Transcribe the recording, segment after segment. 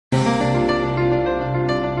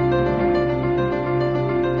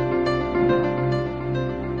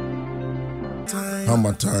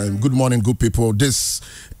HammerTime. Good morning, good people. This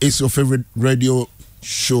is your favorite radio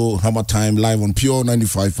show, HammerTime, live on Pure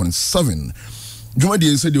 95.7.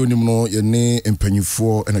 Jumadi said you know your name and penny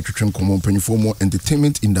for and a Christian common penny for more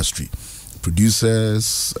entertainment industry.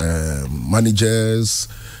 Producers, managers,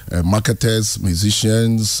 marketers,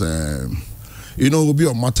 musicians, will be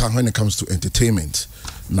a matter when it comes to entertainment.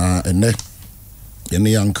 Na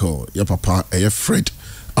your uncle, your papa, your Fred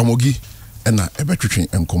Amugi, and a between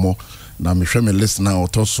and como. Now me share my list now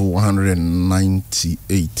also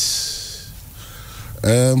 198.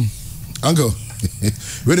 Uncle,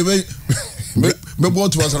 wait a minute. Me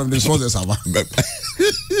bought was on the sponsors have.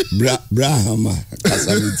 Brahma,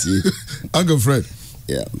 Uncle Fred.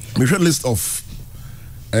 Yeah. Me share list of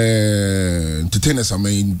entertainers I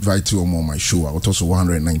may invite to on my show. I was also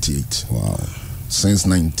 198. Wow. Since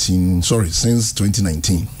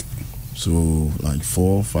 2019. So like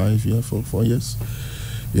 4 years.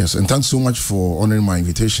 Yes, and thanks so much for honoring my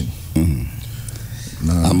invitation.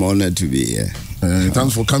 I'm honored to be here.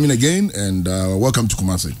 Thanks for coming again, and welcome to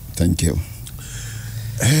Kumasi. Thank you.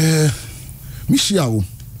 Michiao,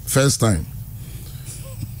 first time,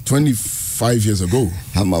 25 years ago.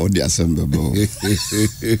 I'm out the assembly.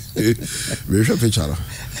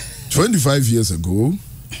 25 years ago.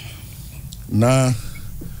 Nah,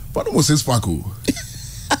 what was this Paco?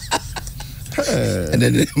 And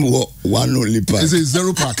then one only pack. It's a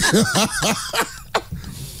 0 pack.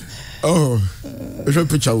 Oh, there's a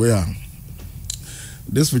picture where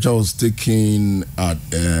this picture was taken at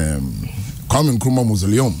Kwame Nkrumah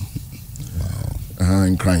Mausoleum. Wow.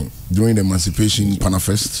 In Crime during the Emancipation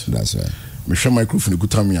Panafest. That's right. Me share microphone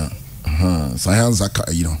Kutamia. Sayan Zaka,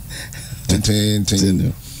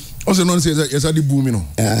 Also, no one says yes, I did boom,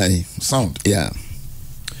 sound. Yeah.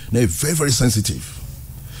 They're very, very sensitive.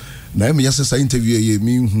 Now, I just interview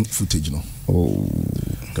me footage, Oh.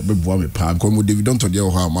 David don't tell you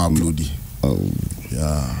how I'm uploading. Oh.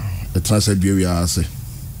 Yeah. The translate we are say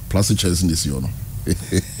plastic chairs in this year.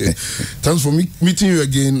 Thanks for meeting you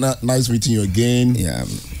again. Nice meeting you again. Yeah.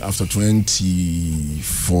 After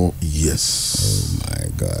 24 years. Oh my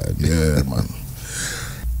God. Yeah, man.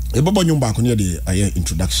 Ebaba nyumba akonya de aye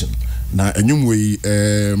introduction. Na enyum we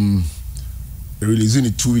releasing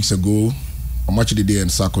it 2 weeks ago. I'm actually there in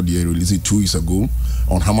Sako de released it 2 weeks ago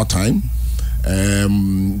on HammerTime.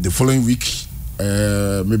 The following week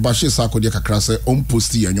me bashi Sako de kakra say on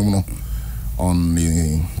posti enyum no on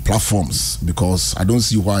the platforms because I don't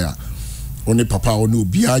see why only papa or no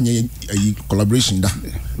be a collaboration that.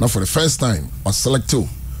 Now for the first time I select or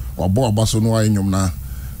bo abaso no enyum na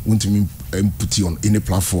won't put it on any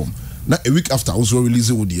platform. Now a week after I also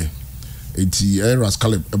release it there. It's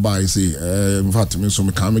Rascal by say in fact me so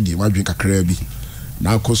me can me my drink a crabby.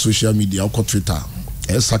 Now call social media, call Twitter,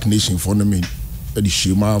 Sack Nation for me the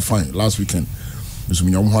Shima fine last weekend. So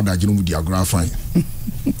me had that with the agra fine.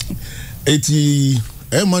 80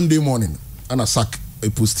 Monday morning and I sack a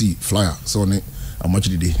posty flyer so on I'm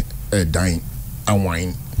actually the dine and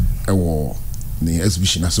wine or the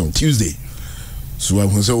exhibition as on Tuesday. So I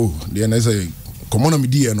was so the NSA come on me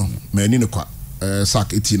dear no man in a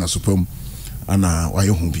sack 18 as supposed and why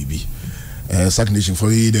you home baby sack nation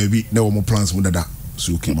for you there be no more plans with that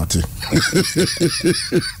so okay mate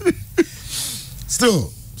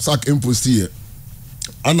still sack impost here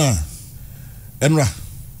Anna Enra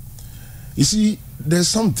you see there's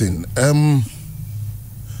something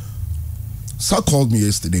Sack called me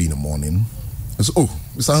yesterday in the morning and said, oh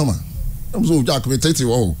Mr. Hammer I'm so Jack we take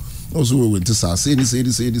you all also we went to say this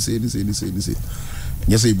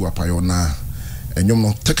yes ibu apayona and you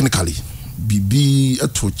know technically bibi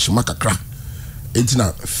atoch makakra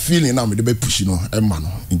entina feeling na me dey push no emma no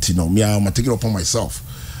entina me am taking upon myself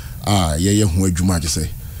ye hu adwuma je say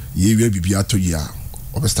ye wi bibi atoyi a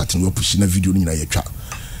obe starting we push na video ni na ye twa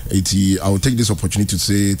enti I will take this opportunity to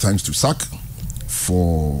say thanks to Sack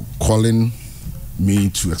for calling me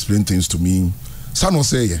to explain things to me. Sano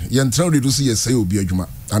say ye ntral do see ye say obi adwuma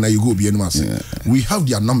and you go obi enu ase we have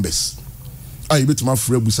their numbers I bet my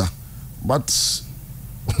frebusa but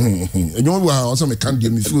you know what also me can't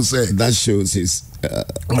give me feel say that shows his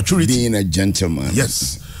maturity, being a gentleman.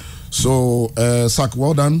 Yes. So Sack,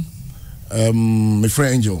 well done. My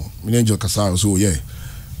friend Angel Kasao, so yeah.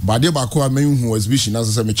 But there back me who was wishing as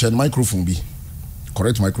I said me check microphone be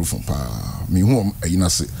correct microphone pa me who you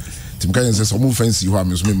say Tim Kanye says some fancy who am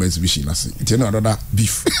me exhibition as it another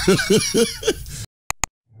beef.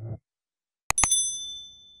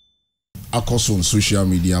 Across on social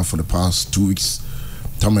media for the past 2 weeks.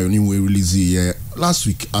 Time I only release here last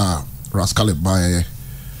week. Rascal by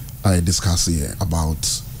I discussed here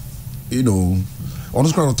about on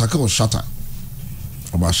the ground tackle shatter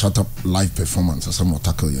about shut up live performance as some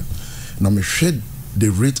tackle here. Now me share the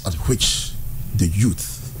rate at which the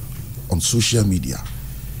youth on social media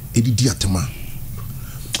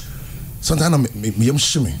sometimes me am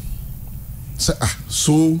shimmy. Say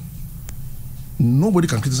so nobody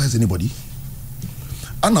can criticize anybody.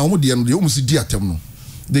 And now they almost no.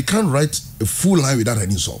 They can't write a full line without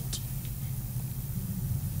an insult.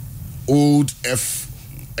 Old F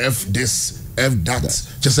this, F that.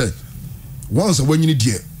 Just say once when you need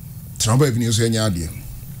dear, trouble even you say any idea.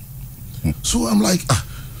 So I'm like,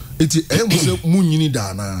 it's a munini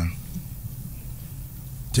dana.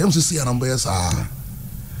 James see a number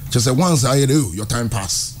just say once I do your time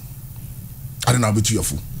pass. I don't know be too your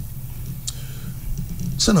fool.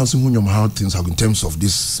 So now see when your how things are in terms of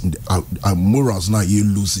this morals now you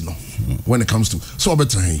lose, you know, when it comes to so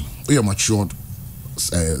better we are matured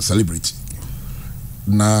celebrity.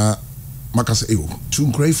 Na maka say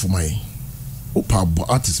too grateful my opa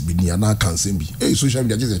artist be near na can be social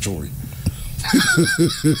media just a story.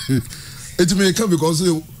 It may come because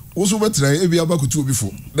also better be able to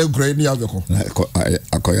before the great near the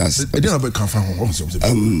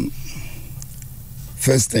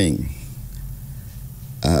first thing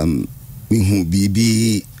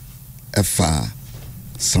BB far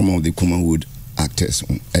some of the Kumawood actors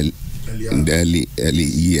in the early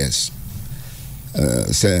years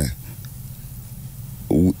so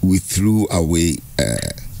we threw away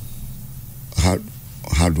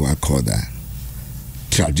how do I call that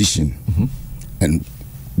tradition and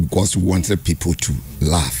because we wanted people to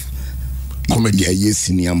laugh comedy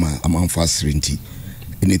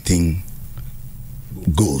anything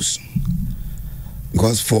goes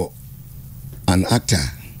because for an actor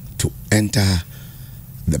to enter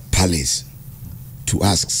the palace to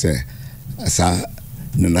ask sir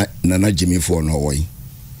Nana Jimmy for no way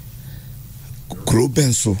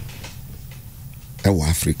Krobenso ewa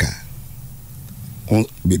Africa on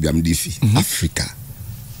baby am difi Africa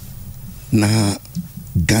na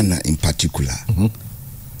Ghana in particular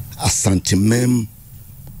Asante mem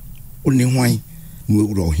oni hwan no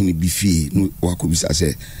wuro hini bifi no wakobisa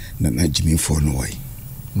say Nana Jimmy for no way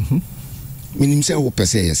minim say wo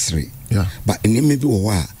pese yesre but ene me bi wo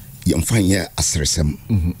a yemfan ye asresem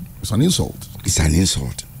it's an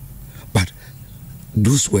insult but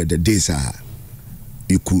those were the days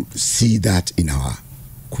you could see that in our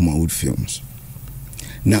Kumawood films.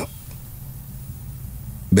 Now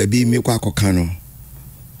baby me kwa kokano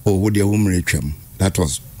oh what the woman that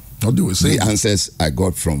was what do we say the answers I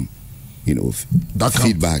got from that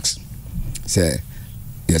feedbacks say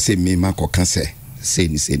you say me ma kokan say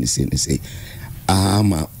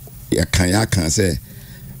ma ya kan say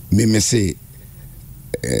me say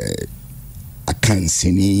I can't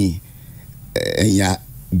see enya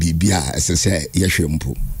bibia say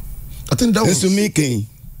yehwempo I think that was so making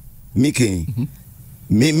me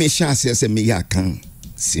chance say me ya kan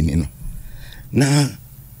sini no now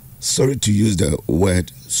sorry to use the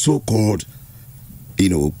word so-called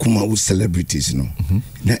Kumawood celebrities na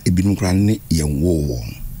ebinu kra ne yenwo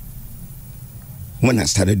when I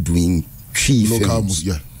started doing three films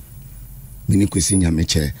mini kwesinya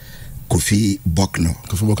meche Kofi Bokno,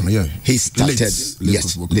 yeah. He started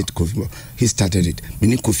late Kofi. He started it.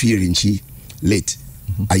 Mini Kofi Rinchi late.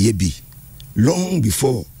 Ayebi long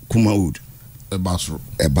before Kumawood. A basro.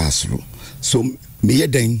 So me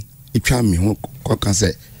then itwa me ho kan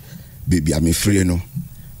say baby I'm free no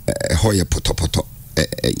hoye poto.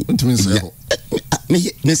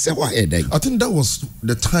 Me say what then. I think that was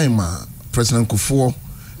the time President Kufuor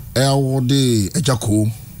de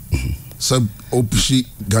Ejako sub Opishi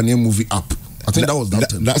Ghanaian movie up. I think that was that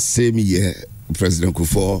time. That same year, President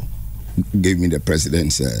Kufuor gave me the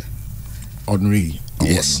president's ordinary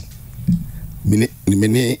award. Yes. Mini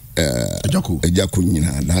Ejako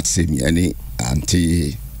that same year, any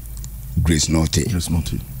Auntie Grace Norte.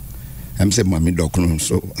 I'm saying Mami Dokno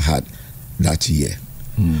so had that year.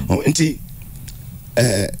 Auntie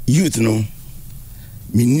youth no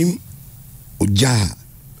minim oja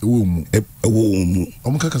ewo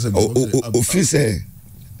office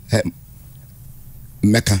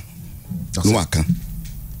Mecca no aka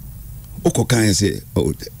okokan say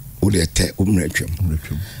o de te umretwem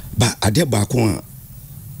but ade ba ko a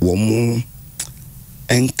wo mo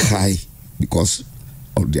enkai because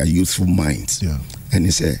of their youthful minds and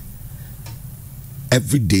he say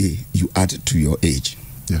every day you add to your age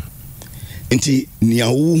enti nia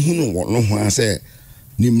wo hunu wo no ho say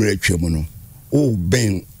ni mretwem no o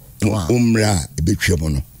ben umra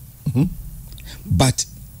ebetwem no but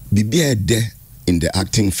bibia de in the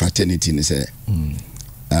acting fraternity ni say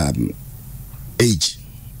age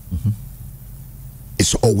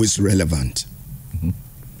is always relevant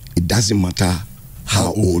it doesn't matter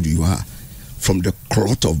how old you are, from the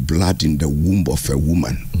clot of blood in the womb of a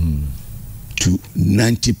woman to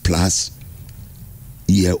 90+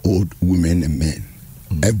 year old women and men.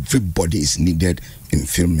 Everybody is needed in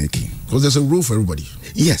filmmaking. Because there's a role for everybody.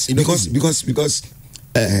 Yes, because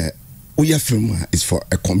Uya film is for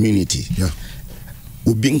a community. Yeah.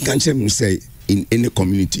 Ubin can say in any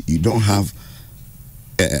community you don't have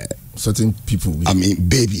certain people. I mean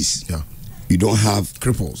babies. Yeah. You don't have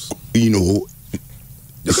cripples. You know.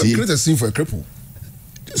 You can create a scene for a cripple.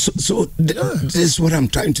 So this is what I'm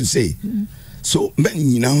trying to say. So men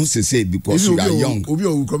you now say because you are young.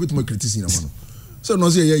 So no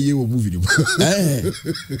say yeah movie.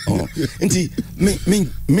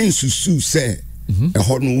 Men susu say a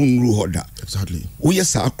hot no unru hoda. Exactly. We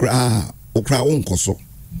yes akra okra onkoso.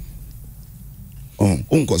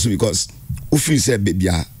 Onkoso because we feel say baby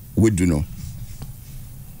we do know.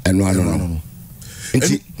 And no no.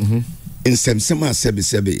 In semsema sebi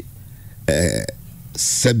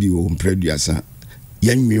sebi o mpreduasa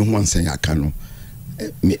yanwi ho ansan aka no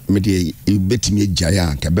me de betimi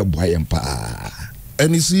agya ka beboa yem pa.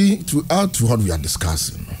 And you see, to add to what we are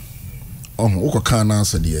discussing, Okokana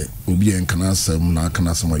said, yeah, Ubi and Kanasam,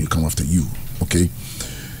 Nakanasama, you come after you, okay?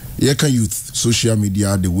 Yeka youth, social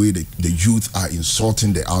media, the way the youth are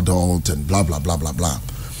insulting the adult and blah, blah, blah, blah, blah.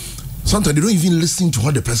 Sometimes they don't even listen to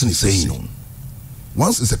what the person is saying.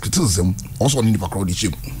 Once it's a criticism, also on the background, the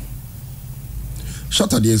ship.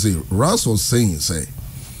 Shatter, there say, Ras was saying, say,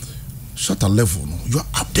 Shatter level, no, you are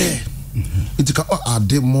up there. It can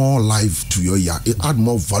add more life to your year. It add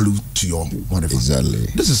more value to your whatever. Exactly.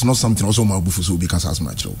 This is not something also my buffo so because as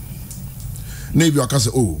natural. Maybe I can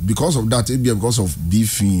say, oh, because of that, maybe because of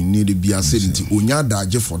beefing, need to be a sedity, unya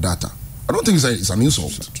daje for data. I don't think it's an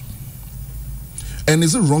insult. And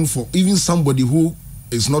is it wrong for even somebody who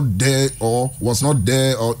is not there or was not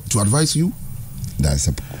there or to advise you? That's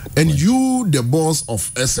a and point. You, the boss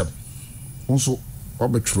of SM, also,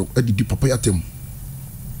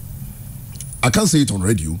 I can't say it on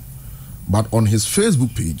radio, but on his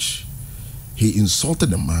Facebook page, he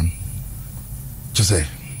insulted the man. Just say,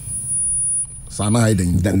 Sana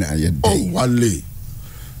hiding. Oh, Wale.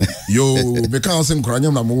 Yo, because in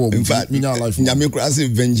fact,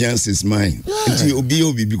 vengeance is mine. Until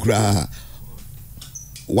Obi Bikra,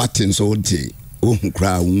 what in so day,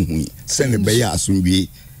 cry, send a bear soon be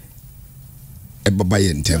a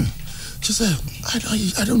babayan tem. Just say,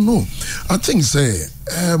 I don't know. I think, say,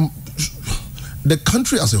 the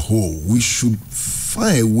country as a whole, we should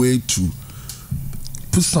find a way to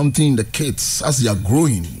put something in the kids as they are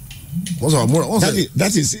growing.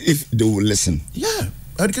 That is if they will listen. Yeah,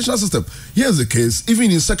 educational system. Here's the case, even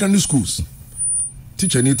in secondary schools,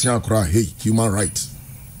 teacher need to cry, hey, human right.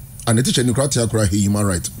 And the teacher need to cry, hey, human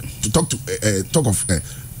right. To talk of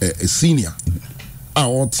a senior.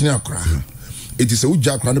 It is a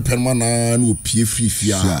uja cry permanent who pay free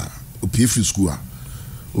school.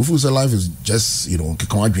 Ufu say life is just,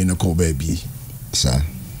 come out a call baby. Sir.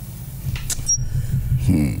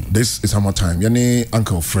 This is HammerTime. Yani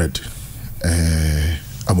Uncle Fred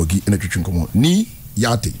Amugi in a kitchen come on. Ni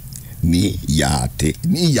yate. Yeah,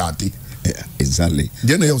 exactly.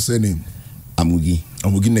 Then I say name. Amugi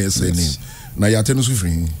na say name. Na yate no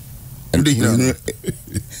sufri.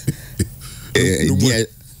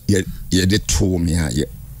 Yeah, they told me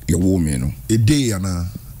you woman. A day ana.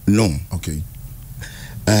 No. Okay.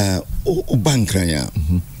 O bankra ya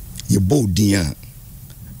ye bodia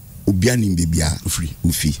obiani bibia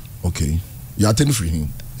ufi okay you are ten free him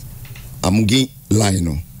Amugi line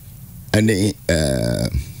no and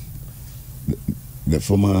the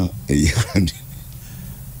former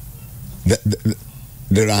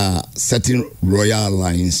there are certain royal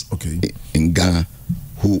lines in Ghana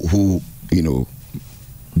who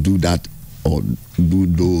do that or do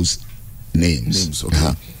those names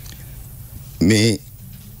okay. Me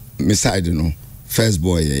side first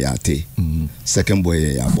boy yate second boy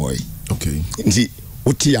ya boy okay nti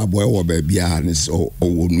oti ya boy wo ba bia ne so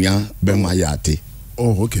onua be ma yate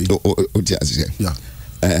okay oti ase yeah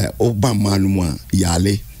oba manu mu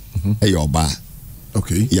yale eyoba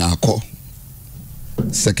okay yako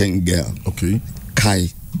second girl okay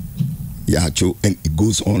kai yacho and it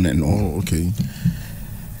goes on and on okay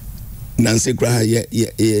Nancy Gra ye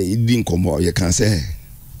didn't come out you can say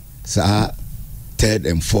sa third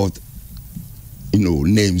and fourth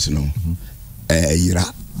names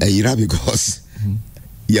Ira because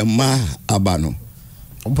Yama Abano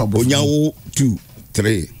Onyawo 2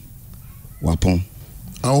 3 Wapon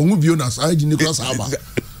I be honest I didn't cross Abba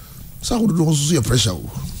so would also see a pressure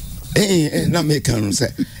na make can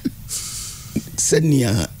say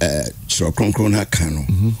senia so konkron na kan no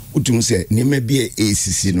utum say ne ma bi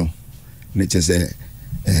ACC no ne che say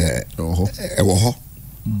wo ho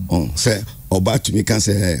on say oba tumi kan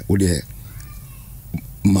say wo de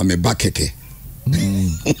ma me ba keke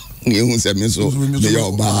ni hu say me so me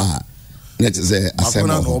oba ne che say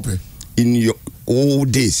asem in your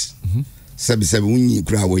old days 77 unyi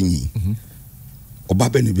kura wanyi oba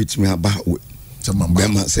be ne bitimi aba be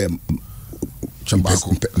ma say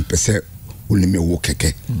mpese ulime wo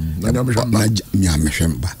keke na mi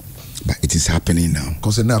amehwemba but it is happening now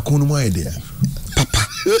cause na kunu mo idea papa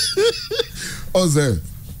oze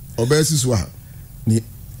obesi swa ni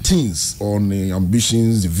teens on the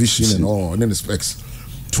ambitions the vision and all and then the specs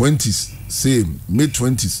 20s same mid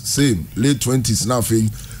 20s same late 20s now feel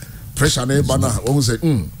pressure na ba na won say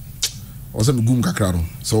o say gum kakra no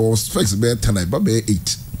so specs be 10 ba be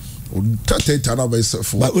 8 but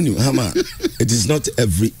Hammer, it is not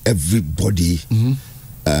everybody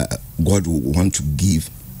God will want to give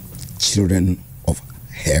children of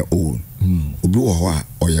her own.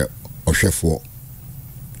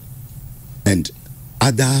 And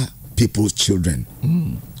other people's children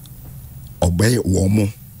obey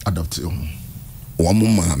woman adopt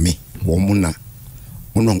woman mami woman na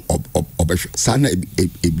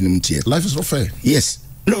life is not fair. Yes.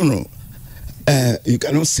 No. You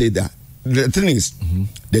cannot say that. The thing is,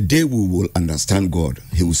 the day we will understand God,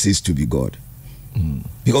 He will cease to be God.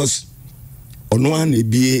 Because on one he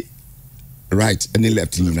be right and he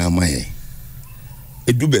left in our mind.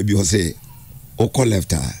 It do baby who say, "Oko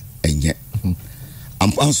left her and yet."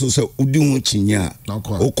 I'm also so udu chinya.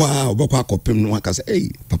 Okwa obakwa kopem no aka say,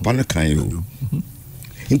 "Hey, papa no kan you."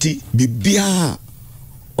 Inti bibia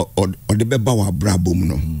o de beba wa brabom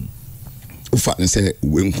no. Ufa say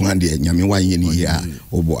we nkwa de nyame wa ye ni ya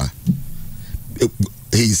oboa.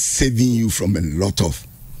 He is saving you from a lot of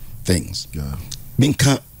things. Yeah.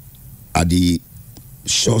 Minka at the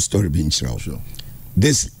short story being sure.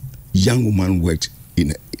 This young woman worked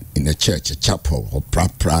in a church, a chapel or pra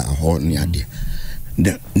or near there.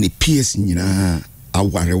 The PS nyina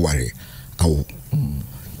aware awo.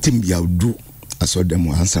 Tim ya do aso dem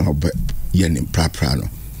answer obe ye ni pra no.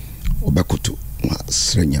 Obekoto wa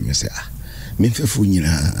srenya me say memfefu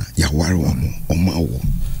nyina ya ware wo ma wo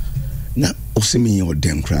na osemi ye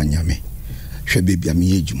odem kra nyame hwe bebia me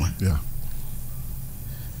ejuma yeah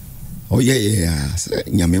oh yeah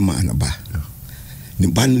nyame ma na ba ni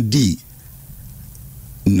ban di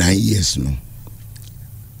 9 years no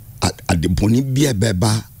at the boni bia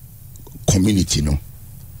beba community no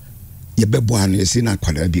ye bebo an esi na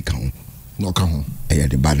kwada bi ka ho no ka ho e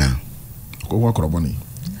de bana ko wa koroboni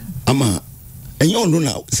ama enyo no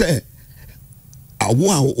na say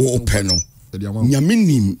awo open no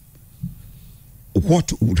nyame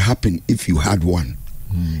what would happen if you had one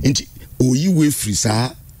and you we free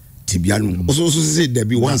sa tibianu also say there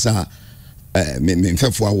be once me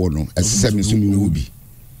mfefo awo no esem so me will be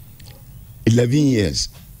 11 years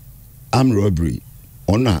armed robbery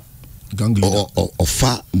ona gang leader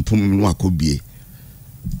ofa mpum no akobie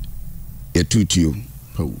etutio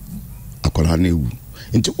akola na ewu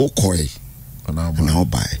nti okoi na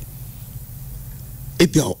obai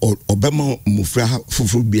ebia obema mufra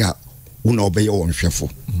fufuru bia una obeye wonhwefo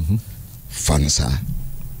fansa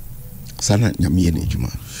sana nyame na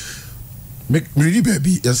ejuma make really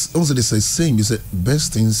baby yes also they say saying you said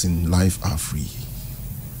best things in life are free.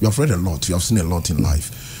 You have read a lot, you have seen a lot in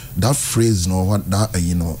life. That phrase what that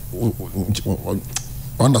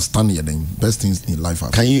understand it then best things in life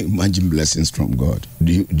are free. Can you imagine blessings from God?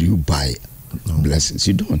 Do you buy blessings?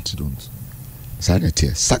 You don't.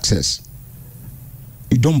 Sanity, success.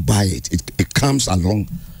 You don't buy it. It comes along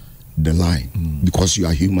the line because you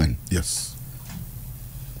are human. Yes.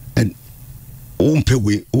 And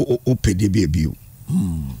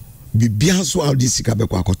Bibian so how this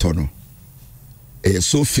sikabeko akotono.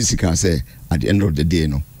 So physical say at the end of the day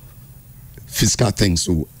no. Physical things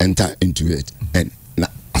will enter into it and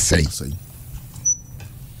I say.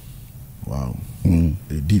 Wow.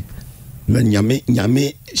 Deep. Na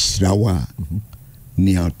nyame shirawa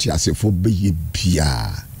ni atiasefo beye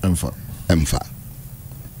bia emfa.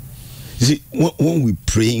 You see, when we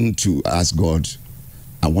praying to ask God,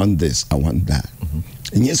 I want this, I want that.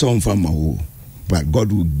 And yes, but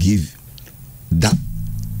God will give that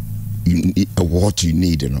what you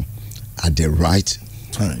need, at the right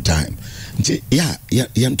time.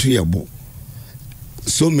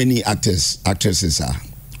 So many actresses are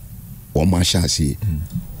Omashasi.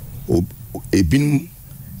 Ebin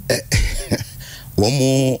one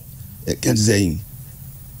more can say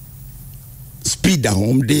speed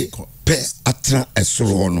down de pe atra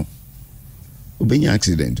esoro no obenya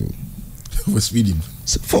accident Overspeeding.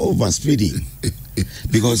 For overspeeding.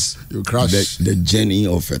 Because you crash. The journey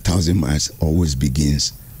of 1,000 miles always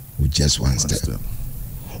begins with just one step.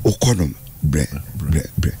 Okonom bre.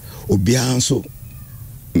 Obia nso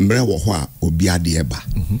mbre wo ho a obia de eba.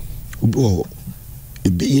 Obi wo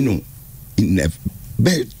you know in a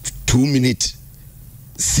 2-minute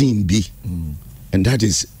scene be. And that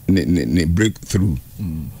is ne breakthrough.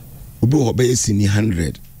 Obi wo be sini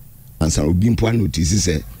 100 and some obi mpo notice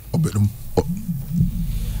say obedum.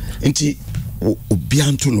 Enti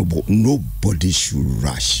obianto no, nobody should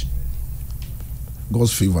rush.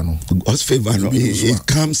 God's favor no. God's favor no. It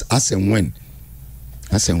comes as and when.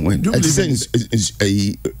 As and when.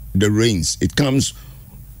 The rains. It comes,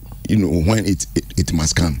 you know, when it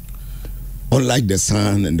must come. Unlike the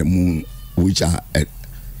sun and the moon, which are a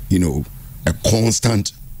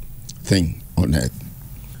constant thing on earth.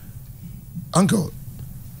 Uncle,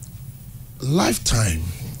 lifetime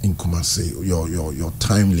in Kumasi, your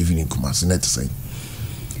time living in Kumasi, let's say,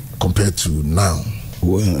 compared to now.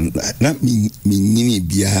 Well, not me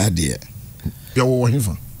biya there. You're working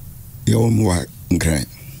for? You're more inclined.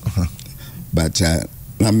 But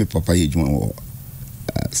now me papa is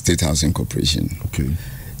State Housing Corporation. Okay.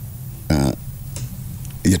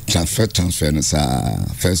 You transfer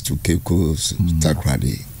first to Cape Coast,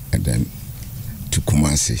 Takrady, and then to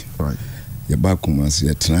Kumasi. Right. You back Kumasi,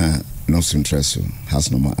 you try North Central, house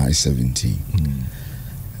number I-17.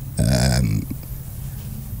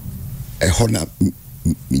 A honor.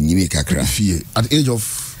 At the age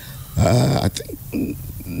of I think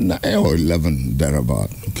 9 or 11 thereabout.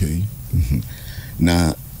 Okay.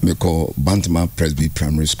 Now me call Bantama Presby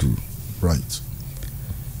Primary School. Right.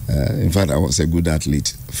 In fact, I was a good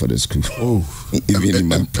athlete for the school. Oh, even in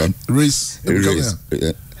my race.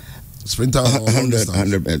 Sprinter,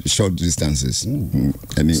 100 short distances,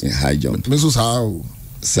 any high jump. Mrs. How?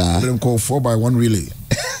 Sir, them call 4x1 relay.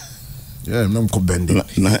 Yeah, I'm not bending.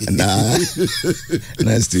 Nice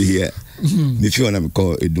to hear. If you want to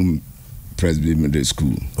call Edum Presby Middle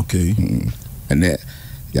School, okay, and then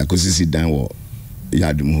you could sit down or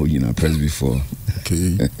Yadum Hojina Presby for.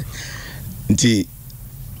 Okay,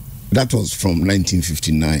 that was from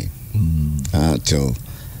 1959 till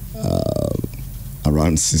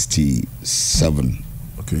around 67.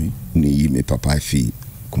 Okay, ni me papa fi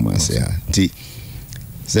Kumasi.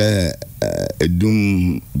 Say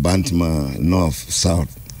Edum Bantama North South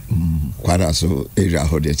kwara so area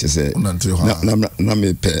ho de say na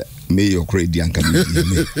me pe me your credit anka me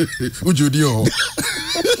ujudi o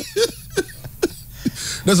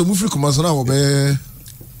na so mufri Kumasi na wo be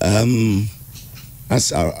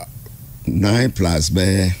as 9 plus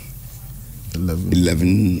be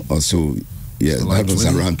 11 or so. Yeah, so that was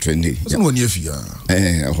 20. Around 20. That's not 1 year.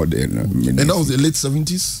 And that was the late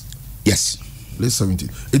 70s? Yes. Late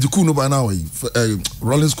 70s. It's cool no by now.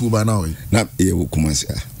 Rolling school by now. Not Kumasi.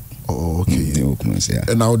 Oh, okay. Kumasi.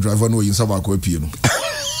 And now drive on way in Sabako Piano.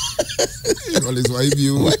 Rolling wife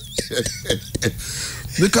you.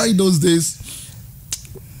 The kind those days,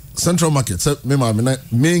 Central Market,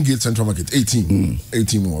 main gate Central Market, 18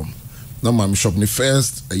 more. Now my shop the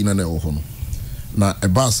first, you know, na a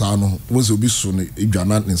bus ano was obi so ne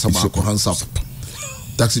edwana ne sabako hands up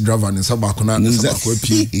taxi driver ne sabako na sabako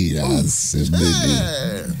apie. Yes,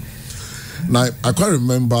 baby. Now I can't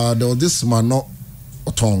remember there was this man not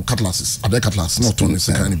on cutlasses at the cutlass not on the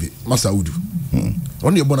second be Master Udu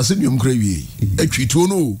on your bonus in your gravy etwi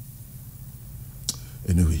no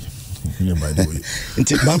anyway by the way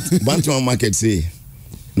into Bantu market say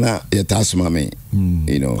na yetasuma me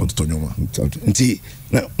you know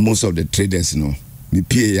most of the traders no me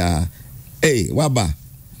pay ya waba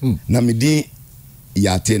na me din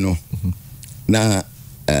yate no na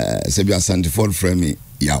Sebia Santiford frame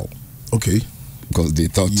yaw. Okay, because they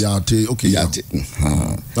thought yate yate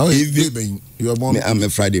now you are born I'm a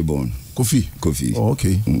Friday born Kofi. Oh,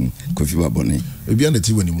 okay. Kofi Babone. Ebi an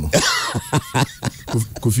eti wani mu no.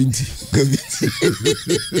 Kofi nti.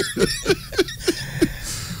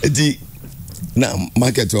 Edi na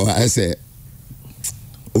market or I say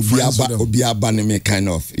Obiaba me kind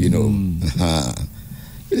of, you know.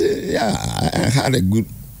 Yeah, I had a good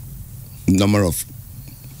number of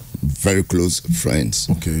very close friends.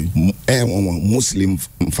 Okay. Muslim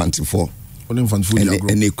fancy for. Only fancy for.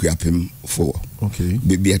 And equip him for. Okay.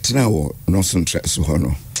 Baby atena wo no so interest ho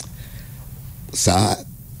no. Sa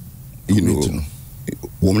you know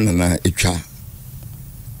woman na etwa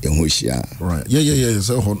ehojia. Right. Yeah.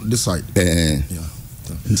 So on this side. Yeah.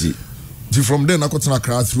 From then I got to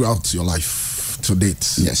cry throughout your life to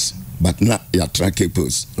date. Yes. But not your track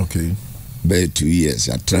post. Okay. By 2 years.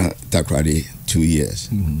 Your Takrady 2 years.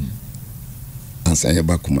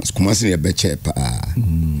 Ansayaba Kumasi ne beche pa.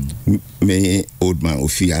 Me old man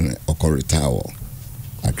Ofian Okoritawo.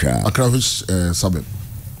 Accra which suburb?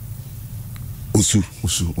 Usu.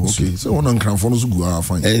 Okay. So one Nkranfo no go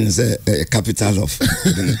fine. And it's a capital of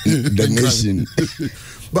the nation.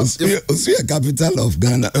 But Usu a capital of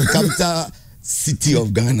Ghana, capital city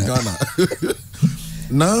of Ghana.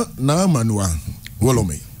 Now Manua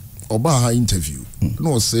Wolome Oba interview.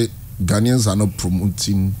 No say Ghanaians are not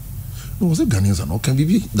promoting. No, say Ghanaians are not. Can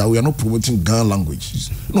be that we are not promoting Ghana language.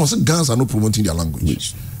 No, say Ghanaians are not promoting their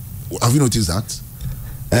language. Have you noticed that?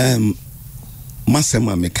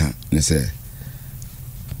 Masema Meka, say,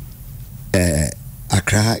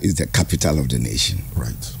 Accra is the capital of the nation.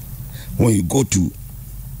 Right. When you go to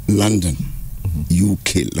London,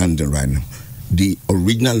 UK, London right now, the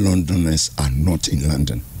original Londoners are not in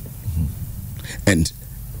London. And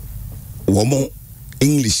one more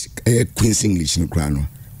English, Queen's English in Grano,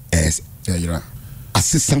 as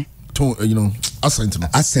assistant,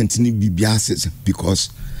 accent ni bibiases, because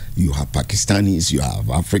you have Pakistanis, you have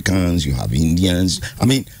Africans, you have Indians. I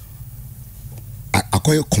mean, I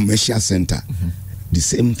call it commercial center. The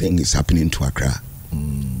same thing is happening to Accra.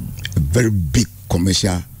 A very big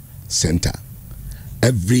commercial center.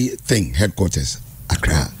 Everything, headquarters,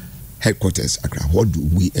 Accra. Headquarters, Accra. What do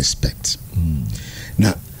we expect?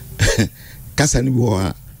 Now, Kasani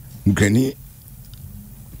wa Mkreni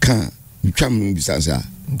kan Mcham Bisansa.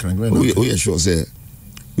 We are sure say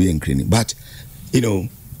we are Mkreni. But, you know,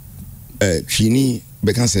 Chini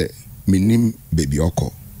bekan say minim baby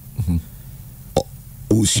oko.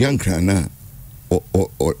 Ocean krana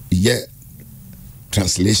or yeah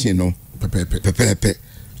translation no pepe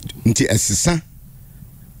nti asisa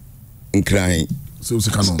nkran so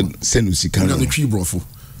usikano senusikano the tree brofo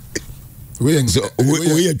we are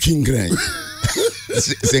chingran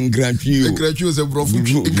sengran trio se brofo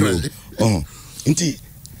chingran nti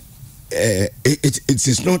it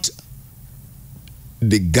is not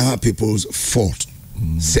the Ghana people's fault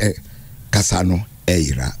say Kasano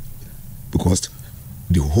era, because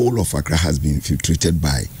the whole of Accra has been infiltrated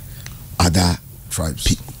by other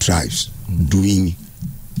tribes doing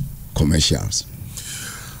commercials.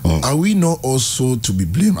 Are we not also to be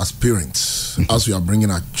blamed as parents as we are bringing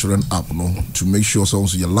our children up, to make sure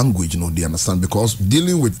also your language, they understand? Because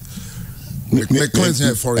dealing with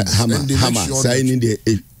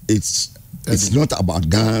it's not about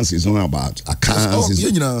guns, it's not about accounts.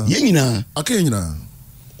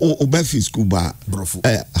 Obefi Scuba,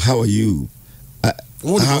 how are you?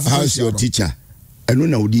 How's your teacher? I don't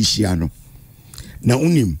know Odishiano. Now,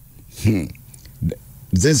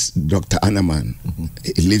 this Dr. Anaman,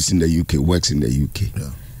 he lives in the UK, works in the UK.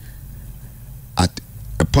 Yeah. At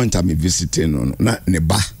a point I'm visiting on not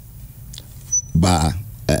Neba, but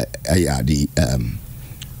the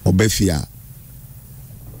Obefia.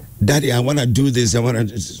 Daddy, I want to do this. I want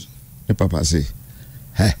to. The papa say,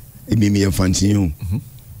 "Hey, me a fancy you."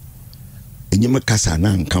 And you make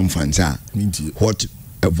kasana and come fancy.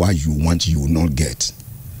 Whatever you want, you will not get.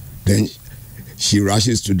 Then she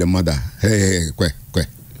rushes to the mother. Hey,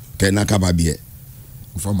 kenaka baby.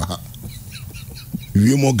 From her.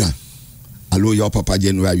 You moga. Allow your papa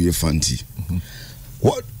January you fancy.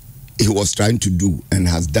 What he was trying to do and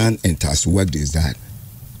has done and has worked is that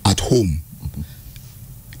at home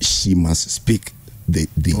she must speak the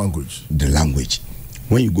language. The language.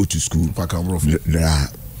 When you go to school, there are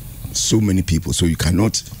so many people, so you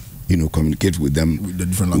cannot, communicate with them with the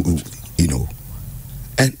different language.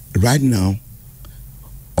 And right now,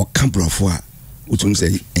 Okabrafwa, which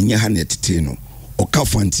say enya hane titino,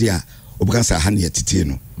 Okafantia, Okansa hane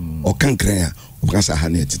titino, Okankrea, Okansa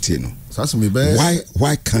hane titino.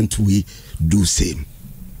 Why can't we do same?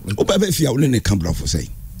 Obabefia wole ne Kambrafo say.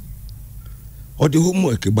 Or the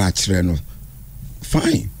homework about children,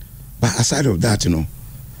 fine. But aside of that,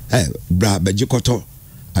 bra bejikoto,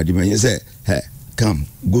 Adiman say, hey, come,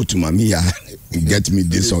 go to Mamia, get me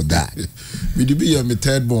this or that. Me be my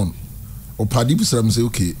third born. Or Paddy Busam say,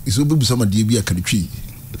 okay, it's over some DB a country.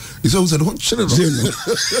 It's always a hot children.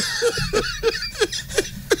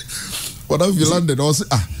 What have you landed? Also,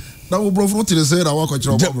 now we brought what you said. I walk with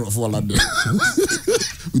your for London.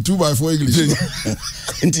 2x4 English.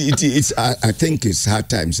 It's I think it's hard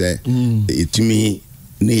times. To me,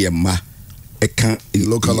 Neyama.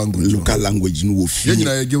 Local language no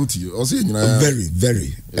you're guilty.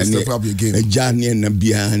 Very. And step up your game. A journey and a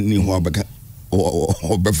biani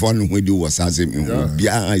or before we do was as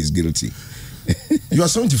Bia is guilty. You are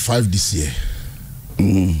 75 this year.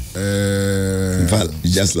 In fact,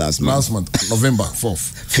 just last month, November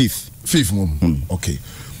 4th. 5th month. Okay.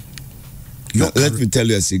 Let me tell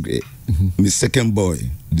you a secret. My second boy,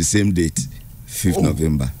 the same date, 5th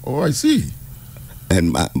November. Oh, I see.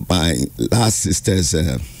 And my last sister's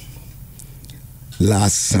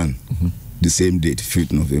last son, the same date,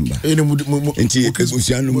 5th November.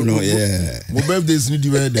 My birthday is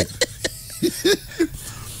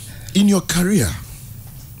in your career,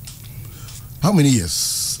 how many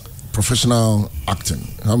years? Professional acting,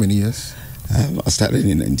 how many years? I started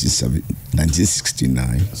in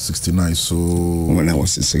 1969. 69, so... When I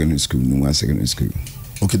was in secondary school.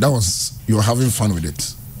 Okay, that was... You were having fun with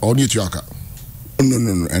it? Or new to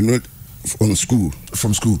No. I'm not from school.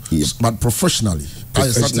 From school? Yeah. But professionally?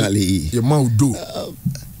 Your mouth do?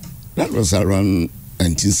 That was around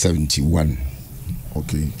 1971.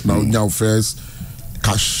 Okay. Now first,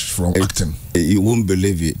 cash from acting. You won't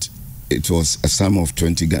believe it. It was a sum of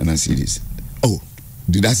 20 Ghana cedis. Oh,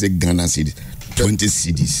 did I say Ghana cedis? 20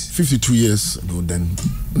 cedis. 52 years ago then.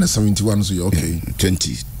 71, so you're okay.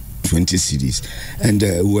 20 cedis. And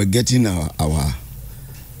we were getting our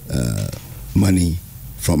money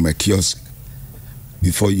from a kiosk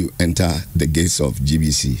before you enter the gates of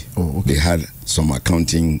GBC. Oh, okay. They had some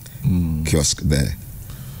accounting kiosk there.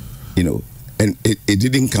 You know, and it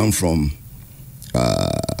didn't come from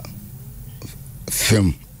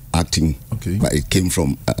film acting, okay, but it came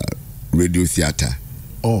from radio theater.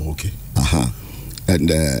 Oh, okay. And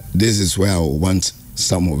this is where I want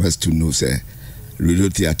some of us to know, say, radio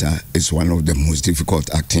theater is one of the most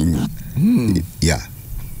difficult acting. Yeah.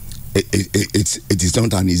 It is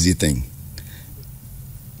not an easy thing.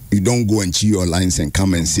 You don't go and chew your lines and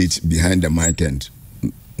come and sit behind the mic and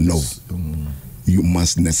no. You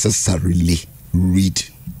must necessarily read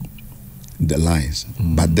the lines,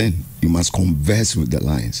 but then you must converse with the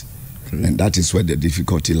lines, and that is where the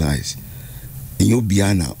difficulty lies. In your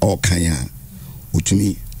biana or kanya,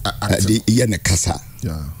 utumi the kasa.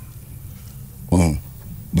 Yeah. Oh,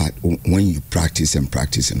 but when you practice and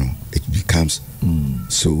practice, you know, it becomes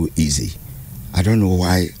so easy. I don't know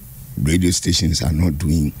why radio stations are not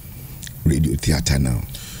doing radio theater now,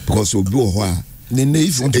 because we do what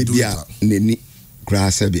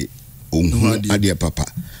papa,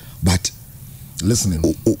 but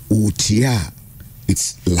listening.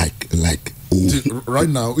 It's like right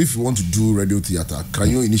now, if you want to do radio theater, can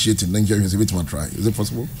you initiate in Nigeria and say, wait, try? Is it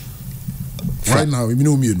possible? Right now, you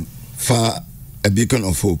know me. For a beacon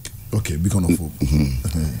of hope. Okay, beacon of hope.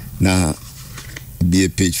 Now, be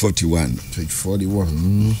page 41. Page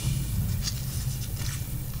 41.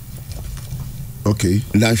 Okay.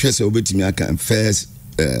 Now, she said, I can first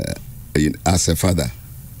as a father.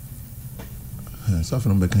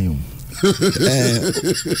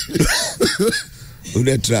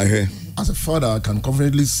 Try her. As a father, I can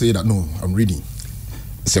confidently say that no, I'm reading.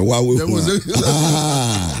 So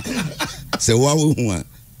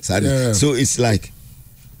it's like,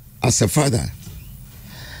 as a father,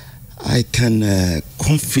 I can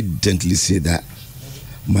confidently say that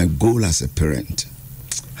my goal as a parent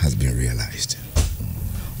has been realized.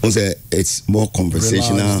 It's more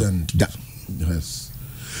conversational. Yes.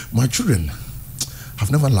 My children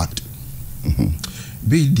have never lacked.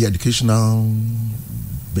 Be it the educational,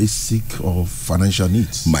 basic or financial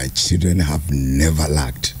needs. My children have never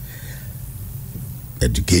lacked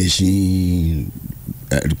educational,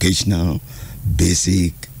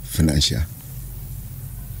 basic, financial.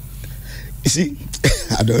 You see,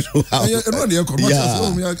 I don't know how. I get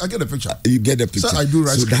the picture. You get the picture. So I do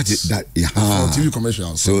write so scripts for TV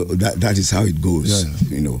commercials. So that is how it goes. Yeah.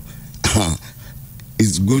 You know,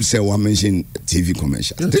 it's good. Say one mention TV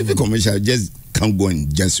commercial. Yeah, TV commercial just can't go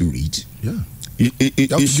and just read. Yeah. You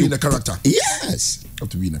have to be in a character. Yes. You have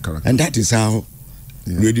to be in a character. And that is how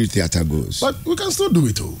radio theater goes. But we can still do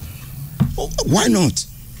it too. Why not?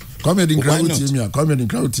 Come here in crowd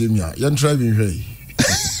team. You're driving here.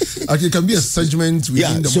 Okay, it can be a segment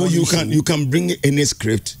within the so you show. can bring any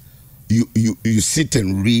script. You sit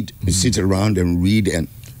and read. You sit around and read and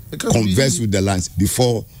converse with the lines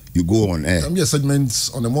before you go on air. It can be a segment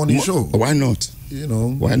on the morning show. Why not? You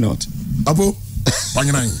know. Why not? Abo.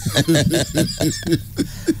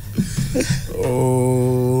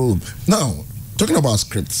 Oh, now talking about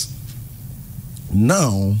scripts.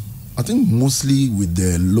 Now, I think mostly with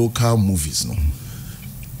the local movies, no.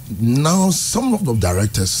 Now, some of the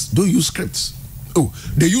directors don't use scripts. Oh,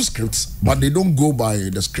 they use scripts, but they don't go by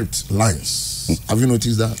the script lines. Have you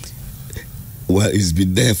noticed that? Well, it's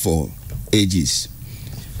been there for ages.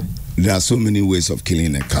 There are so many ways of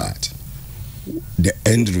killing a cat. The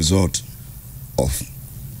end result of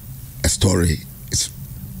a story is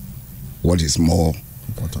what is more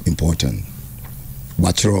important.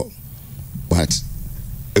 But story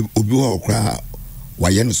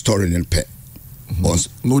and pet on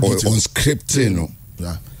scripting,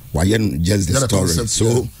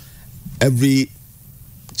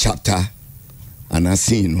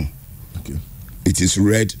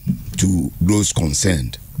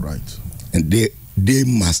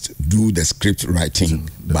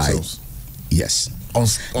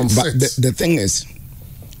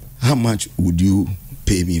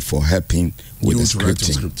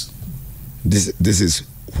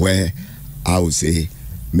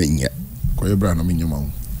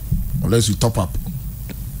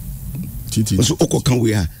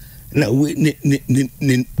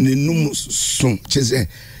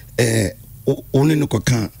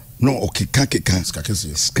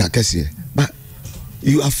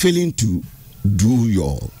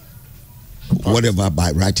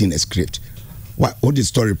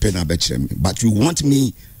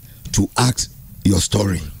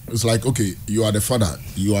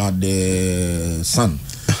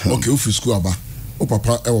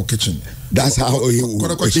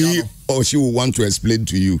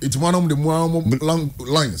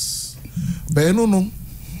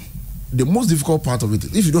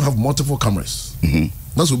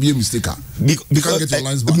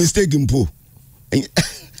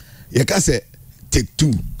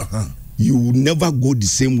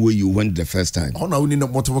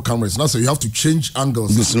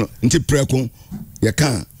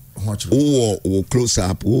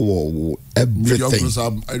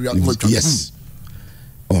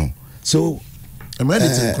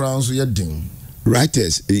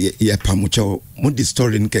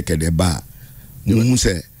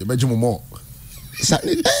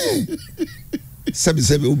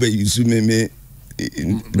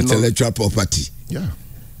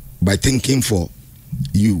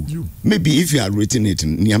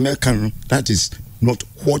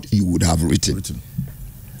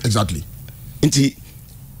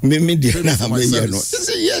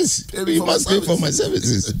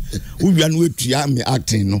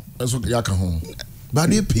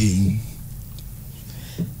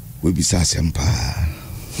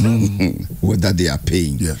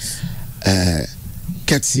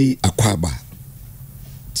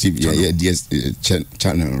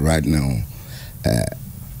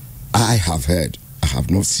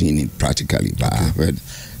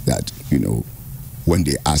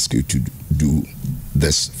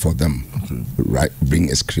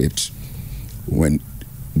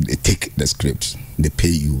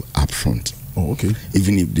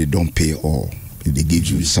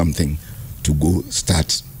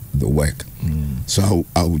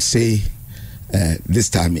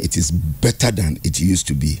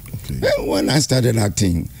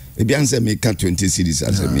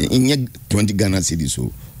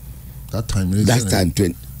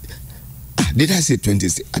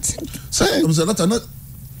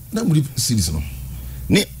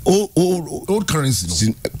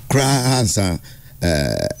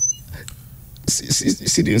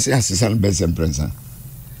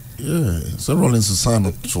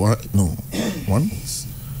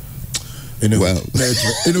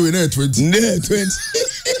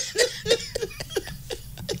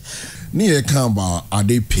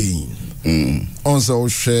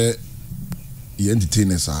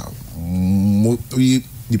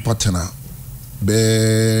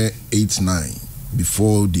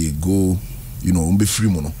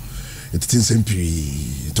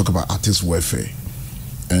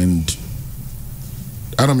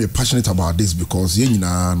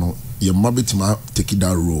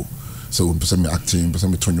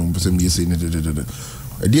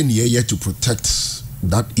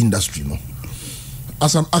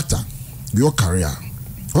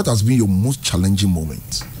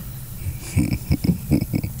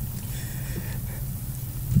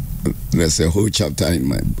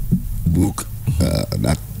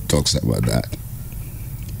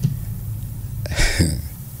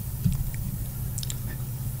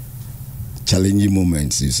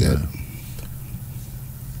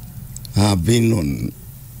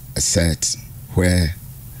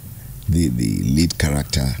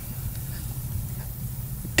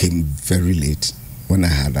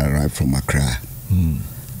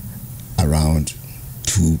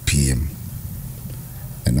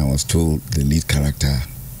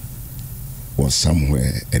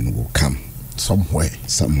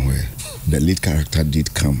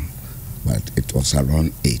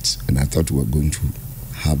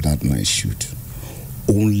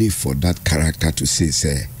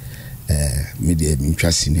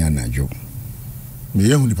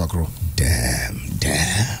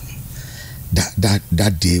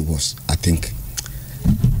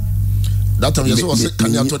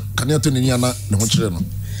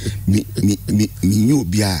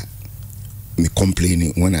 me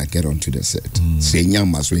complaining when I get onto the set. Say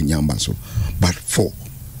nyamba so. But for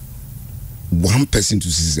one person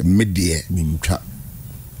to say mid-year,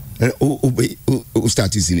 who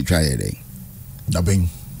started seeing it try again. Dabbing.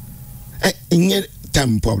 In your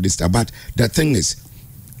time of this, but the thing is,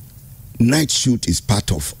 night shoot is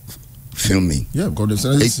part of filming. Yeah, because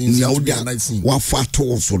there's a night scene. What fat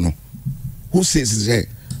also no? Who says there?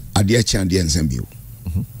 Adia Chandi and Zambio.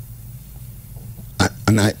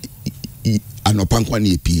 And I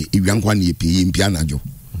anopankwani epi, iwankwani epi, impianajo.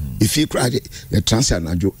 If you cry, the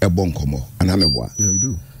transanajo a bonkomo, and I'm a boy. Yeah, we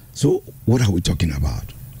do. So, what are we talking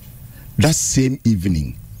about? That same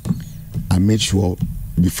evening, I made sure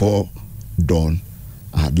before dawn,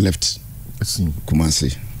 I had left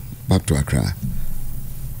Kumasi back to Accra.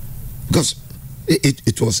 Because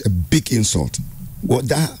it was a big insult. What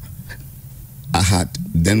that I had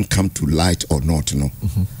then come to light or not,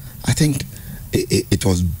 I think it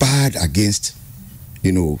was bad against,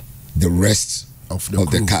 the rest of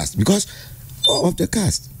the cast. Because of the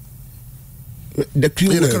cast. The crew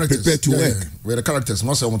were prepared to work. Where the characters,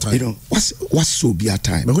 not one time. What's so be a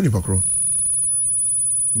time?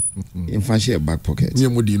 In fancy back pocket.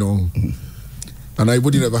 And I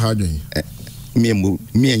would never had me. Me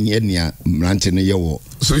and Yenya ranting a year.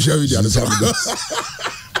 Social media.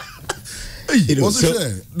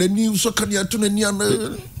 The news so can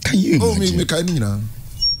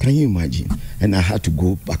you imagine? And I had to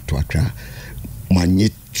go back to Accra. Me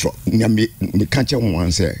can't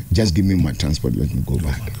one say, just give me my transport, let me go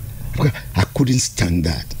back. I couldn't stand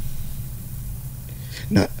that.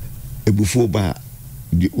 Now, before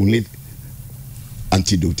the only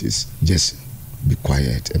antidote is just be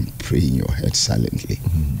quiet and pray in your head silently.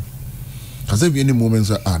 Has there been any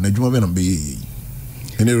moments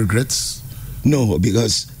any regrets? No,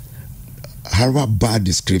 because however bad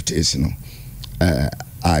the script is,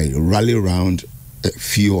 I rally around a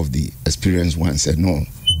few of the experienced ones and said, no,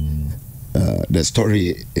 the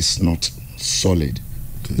story is not solid.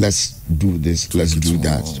 Okay. Let's do this, let's do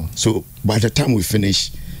that. So by the time we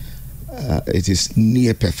finish, it is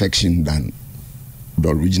near perfection than the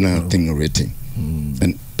original thing written.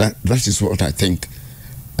 And that is what I think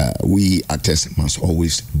we actors must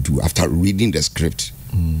always do after reading the script.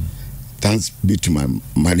 Thanks be to my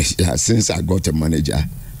manager. Since I got a manager,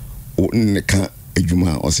 or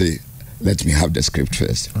say, let me have the script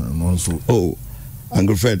first.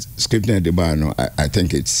 Uncle Fred, script at the bar, no, I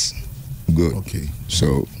think it's good. Okay.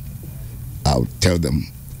 So I'll tell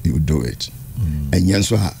them he will do it. And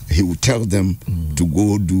Yanswa, he will tell them to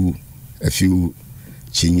go do a few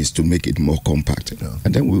changes to make it more compact. Yeah.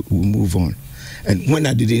 And then we'll move on. And when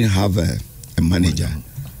I didn't have a manager,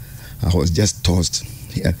 I was just tossed.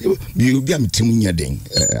 You'll be a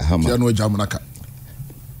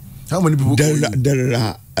How many people? There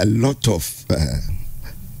are a lot of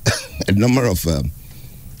a number of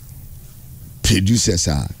producers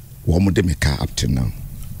are up to now.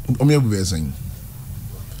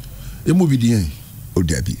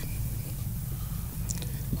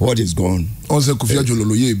 What is gone? Also, Kufia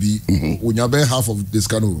Jololo yebi. When you bear half of this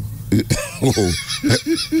canoe.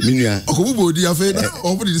 Minya. Okubo di afena.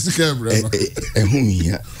 Omo di sikembre.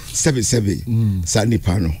 Ehumia. Sebe. Sani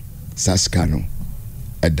pano. Saskano.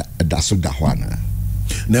 Daso dahwana.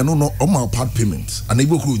 No. My part payment. And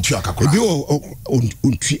able to unti akakura.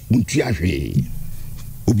 Ebi unti ahwe.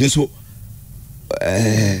 Obiso.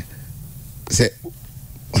 Say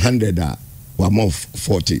 100 or more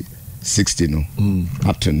 40, 60 no.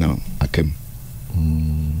 Up to now, I came.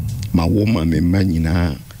 My woman, my man,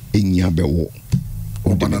 in Yabewo.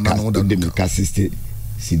 Or the make 60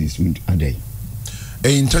 cities a day.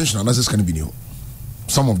 Intentional, that's going to be new.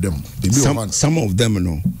 Some of them, some of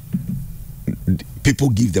them, people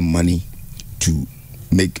give them money to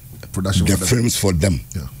make production the films for them.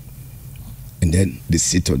 Yeah. And then they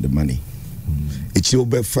sit on the money. It's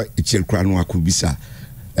over it's a crown kubisa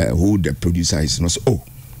who the producer is not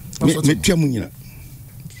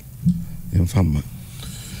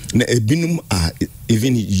me binum are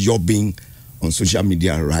even jobbing on social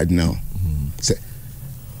media right now.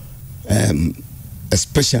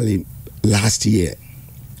 Especially last year,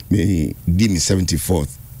 me did me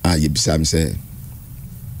 74th. You say,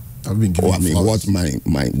 I've been giving what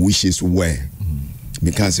my wishes were.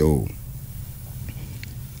 Because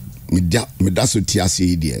me that's what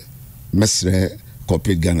TRC did. Mesre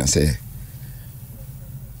corporate Ghana say,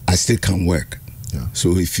 I still can work. Yeah.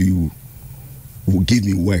 So if you will give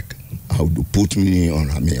me work, I would put me on.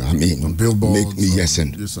 I mean, on billboards, make me yes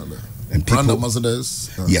and people, brand ambassadors.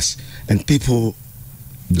 Yes, and people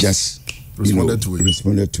just responded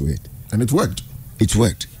to it, and it worked. It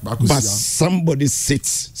worked, but somebody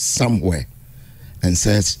sits somewhere and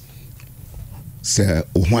says, "Sir,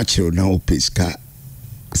 what you now pesca?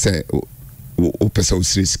 Say, opesa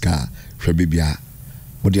usriska, shebibia.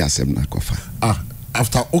 What do you say, Nakofa?"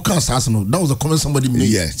 After Oka assassin, that was the comment somebody made.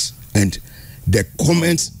 Yes, and the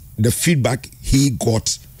comments, the feedback he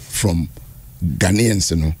got from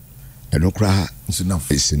Ghanaians, you know, and Okra, it's enough.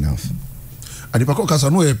 It's enough. And the Oka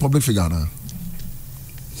no a public figure now.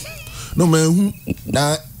 No man,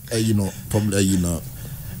 you know, probably you know.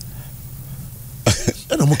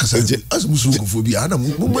 And I'm as Musuphobia.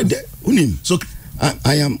 So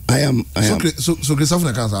I am. So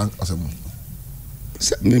Christopher can't answer.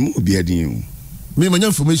 Me mo be adin. Me my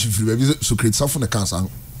information free baby. So Christopher can't answer.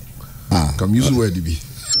 Come use word be.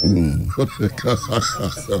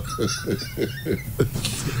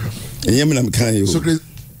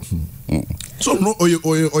 So no,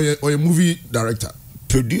 or movie director,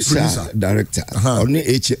 producer. Director. Only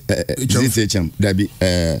HM. That be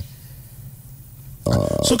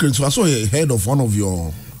so I saw a head of one of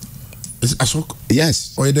your. Is it Asok?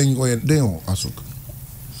 Yes. Or then Asok.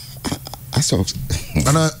 Asok.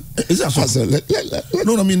 And is it Asok?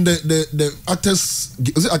 No, I mean the actors.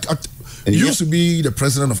 Is it used to be the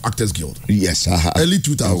president of Actors Guild. Yes, early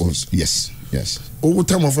 2000s. Yes. Over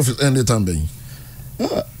time of office, any time being.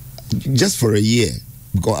 Just for a year,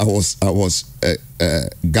 because I was a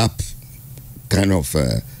gap kind of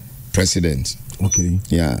president. Okay.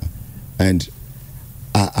 Yeah, and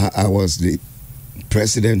I was the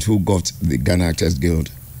president who got the Ghana Actors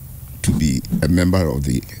Guild to be a member of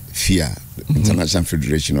the FIA, International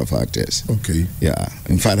Federation of Actors. Okay. Yeah.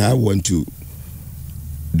 In fact, I went to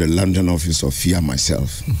the London office of FIA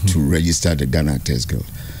myself to register the Ghana Actors Guild,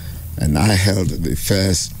 and I held the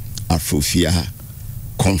first Afro-FIA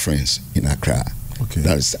conference in Accra. Okay.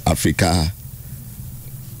 That's Africa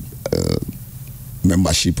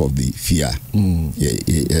membership of the FIA.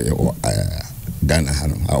 Ghana.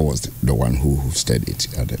 I was the one who hosted it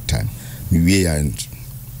at the time. And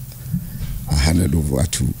I handed over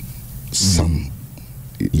to some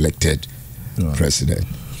elected president.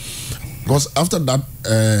 Because after that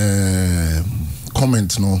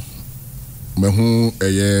comment, no,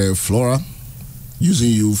 Flora using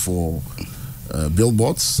you for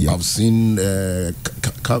billboards. Yeah. I've seen the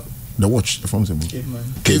watch from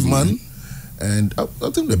Caveman. And I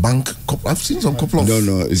think the bank. I've seen some couple of.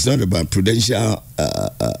 No, it's not about Prudential.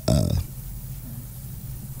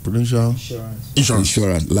 Prudential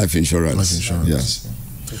insurance, life insurance. Yes.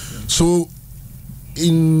 So,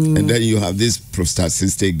 and then you have these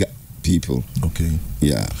prostatistic people. Okay.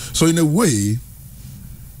 Yeah. So in a way,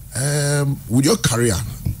 with your career,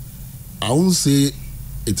 I won't say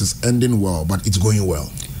it is ending well, but it's going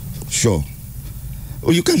well. Sure.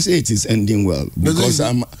 Well, you can say it is ending well because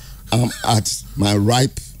I'm at my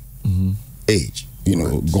ripe age. You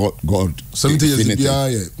know, right. God 70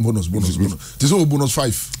 years, bonus. This is bonus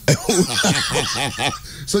 5.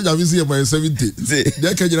 So you have seen my 70.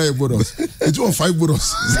 They can get a bonus. It's all 5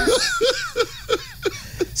 bonus.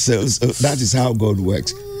 So that is how God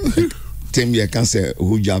works. Tell me, I can't say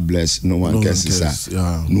who God bless, no one cares.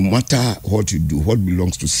 Yeah. No matter what you do, what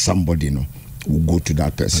belongs to somebody, will go to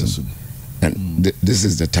that person. And this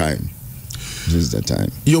is the time. This is the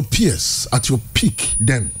time. Your peers at your peak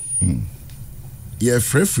then. Yeah,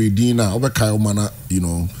 Fred Dina, over Kyle Mana,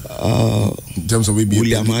 in terms of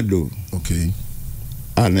William Ado. Okay.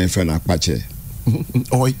 And then Fred Apache.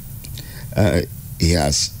 He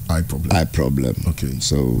has eye problem. Okay.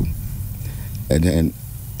 So, and then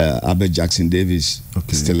Abel Jackson Davis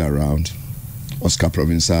is still around. Oscar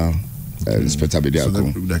Provincial, Inspector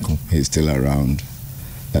Bediako, he's still around.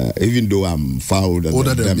 Even though I'm far older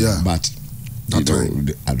than them, but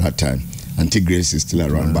at that time, Auntie Grace is still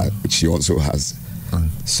around, but she also has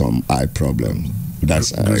some eye problem.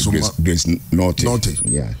 That's Grace Naughty.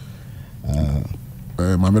 Yeah.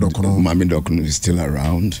 Mami Dokono is still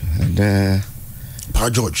around, and Pa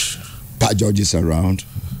George is around.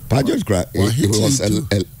 Pa George, he was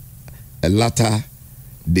a latter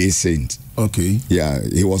day saint. Okay. Yeah,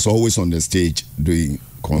 he was always on the stage doing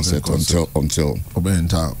concert until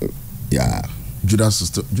yeah. Judas.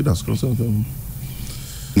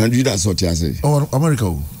 No, Judas what you say? Oh,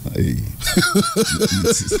 America.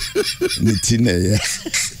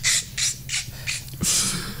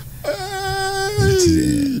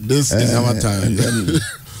 This is our time.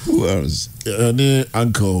 Who else?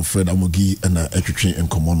 Uncle Fred Amugi and Ekrichi and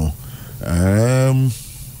Komono.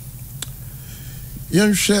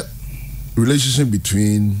 Share relationship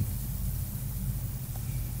between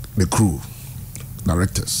the crew,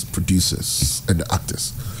 directors, producers, and the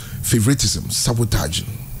actors. Favoritism, sabotaging.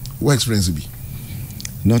 What experience it be?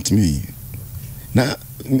 Not me. Now,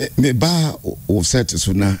 me ba o set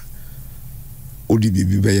so na odi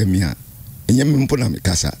bibi be ya me a enye me mpo na me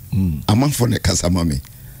kasa amanfo ne kasa ma me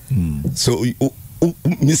so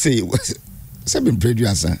me say seven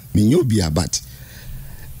producer me you be about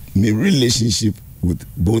me relationship with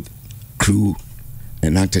both crew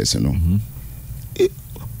and actors, you know.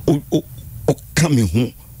 O coming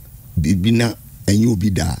home bibi na and you be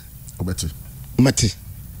there. Mate.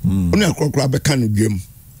 Una kwakwa be kan dwem.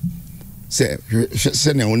 Say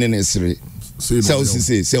na one necessary. Say,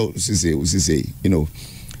 you know.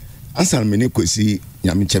 Answer me ne kwesi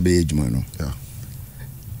nyame chebe ejuma no. Yeah.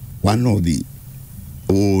 One of the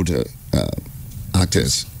old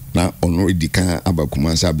actors now already can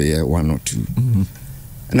abakumansa be 1 or 2.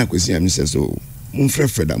 And I kwesi am say so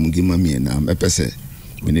Fred Amugi mami na me pese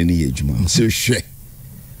me ne ye ejuma. So hwe.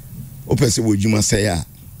 O pese wo ejuma say a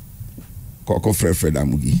koko Fred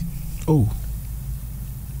Amugi. Oh.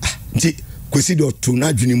 Nti kwesi do to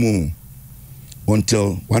na dwuni mu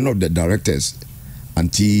until one of the directors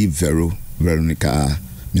Auntie Veronica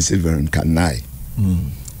Mrs. Veronica Nai.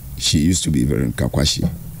 She used to be Veronica Kwashi.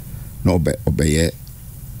 No obey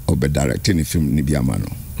directing the film ni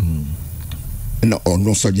biamano. No or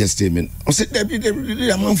no suggest statement. I said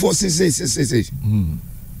the man for say.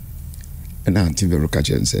 And Auntie Veronica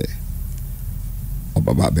Chen say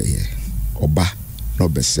Oba be Oba no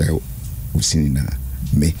be say usini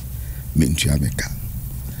me ntuameka.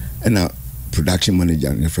 And now production manager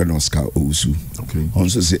and friend Oscar Osu. Okay.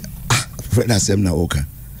 Also say Fred asem na oka.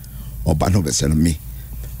 Oba no be say me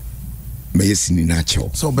sini na cho.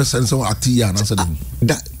 So be say so atiya na say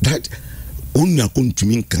that only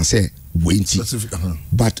kontumi can say specific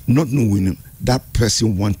but not knowing that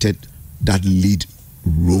person wanted that lead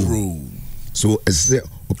role. So as say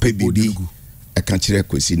opebibi I can chire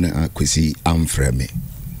kwesi na kwesi amfrɛ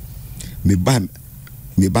me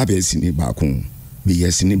ba be sini ba ko me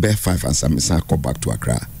yes in be 5 and some go back to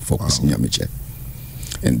Accra for Kusinyamiche.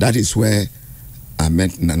 And that is where I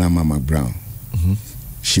met Nana Ama Mcbrown.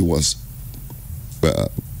 She was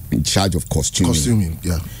in charge of costuming.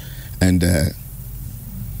 Yeah. And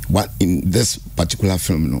what in this particular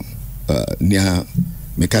film no near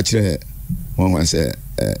me catch one say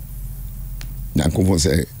Nyanko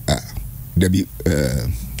say Debbie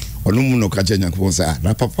Onumu no catch Nyanko say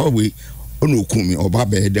na papa we ono kumi oba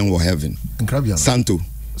be den wo heaven Santo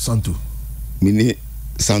mini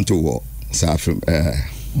Santo wo sa from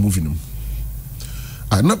movie no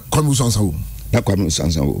na kwame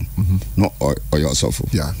sansa wo no or yourself.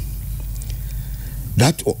 Yeah,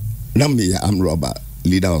 that na me am robber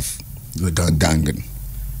leader of the gang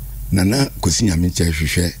Nana Kosinyamiche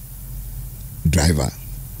hwehwe driver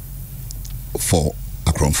for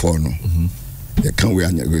Akronfo no you can we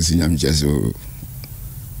anya Kosinyamiche so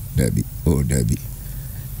Debbie.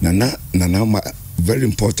 Nana very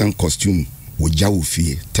important costume Wojawu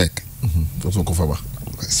fie tech. Sokofaba.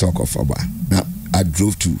 Now I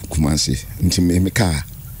drove to Kumasi nti me car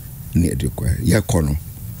near the car. Ya kono.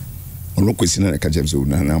 Ono kwesi na ka James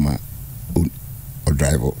Nana Ama o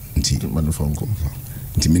driver nti manufon ko.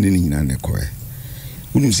 Nti me ni nyina na ko e.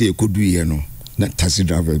 Unim say ekodu ye no na taxi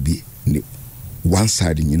driver bi ni one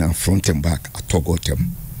side nyina front and back atogotem.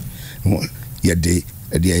 Ya dey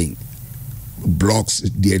blocks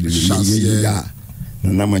there yeah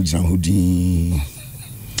Nana Ama Mcbrown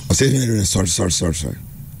I say sorry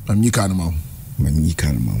I'm you kind of mom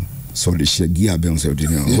so the shaggy abem so dey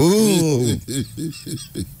oh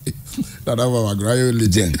that our grayo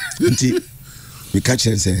legend nti we catch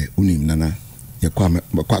say unim nana ye kwa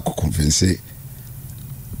convince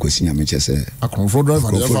Kosinyamiche say Akronfo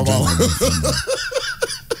driver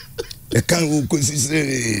e kan Kosi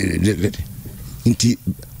say nti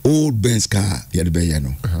old Benz car yadbe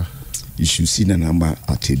no you should see Nana Ama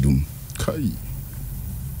atedum kai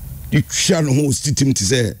you shall know stitim to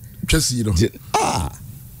say just you know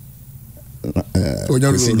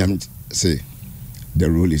say the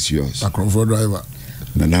role is yours Akronfo driver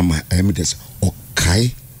Nana Ama emites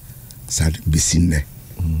okay sad bisine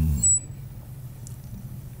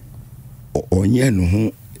onye no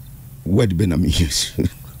ho word be na me use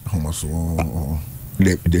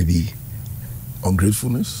Debbie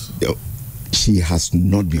ungratefulness. She has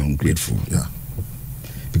not been ungrateful. Yeah.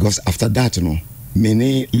 Because after that, you know,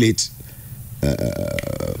 many late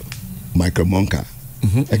Michael Monka,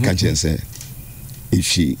 I can say, if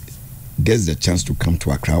she gets the chance to come to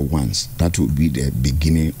Accra once, that will be the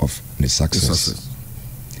beginning of the success.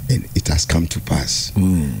 And it has come to pass.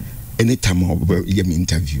 Anytime I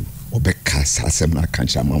interview, I can't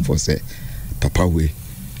say, Papa, we.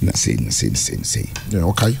 Say. Yeah,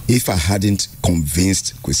 okay. If I hadn't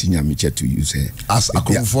convinced Kosinyamiche to use her as a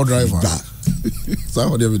comfort driver,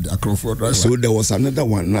 So there was another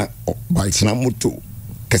one by Tinamoto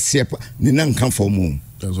Kasiepa Ninan come for moon.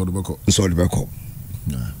 That's what the book. So the book.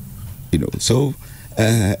 You know, so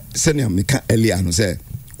Senior Mika Eliano say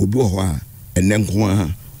Ubuha and then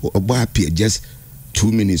just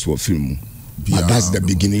 2 minutes for film. But that's the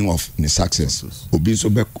beginning of the success. Obi so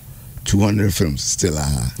back 200 films still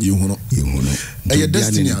are you know. Your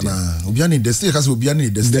destiny Obiani destiny because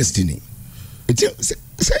Obiani destiny. It's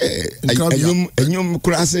say anyum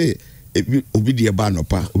kura say obi de ba no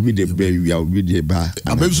pa obi de ba wi obi de ba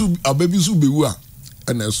ababi su bewu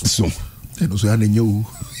a na so eno so ya na nyewu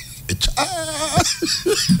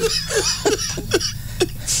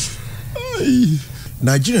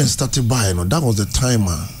Nigerians started by that was the time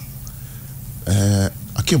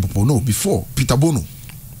Akem Popo no before Peter Bono,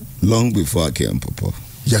 long before Akem Popo.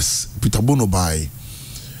 Yes, Peter Bono by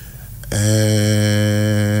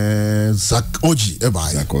Zach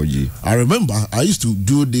Oji. I remember I used to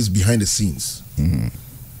do this behind the scenes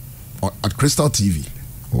at Crystal TV.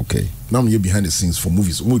 Okay. Now I'm here behind the scenes for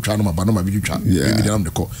movies. I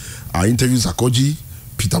interview Zach Oji,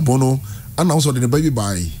 Peter Bono, and also the baby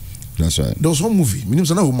by. That's right. There was one movie. My name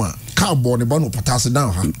is Nana Ama Mcbrown. The band pass it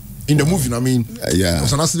down. In the movie, I mean, yeah, it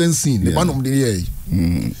was an accident scene. The band of the year.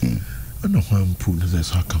 I know how I'm putting this.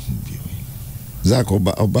 How come? Zach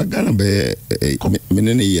Obagana be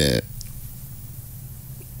many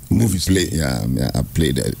movies play. Yeah, I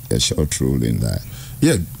played a short role in that.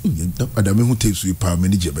 Yeah, I mean, who takes you power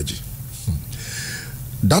manager?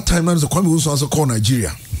 That time, there was a Kwame Wilson also called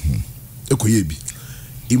Nigeria. Ekoyebi.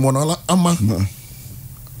 Imonala Ama.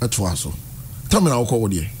 That's what so. Tell me now,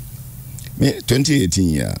 what year? Me 2018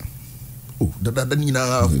 year. Oh, that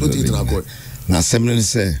 2018. Now, someone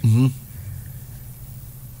say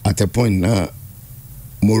at a point now.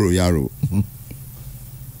 Moro Yaro,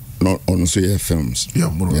 not on Soya films. Yeah,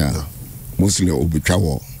 Moro. Yeah. Mostly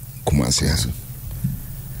Obichawo Kumasi.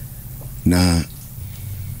 Na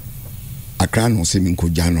Accra no semi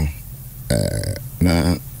Kojano,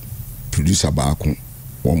 na producer Baku,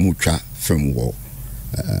 or Mucha film war.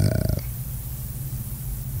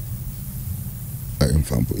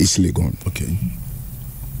 It's Legon. Okay.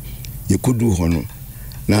 You could do hono.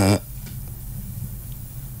 Na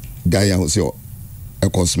Gaia was your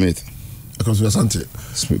Echo Smith.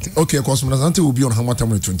 Smith. Okay, Echo Smith will be on HammerTime on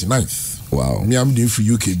the 29th. Wow. Me, I'm doing for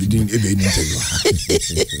UK, be doing an interview.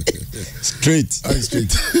 Straight.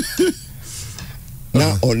 Straight.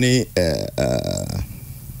 Now, only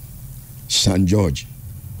St. George.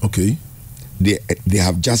 Okay. They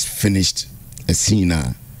have just finished a scene.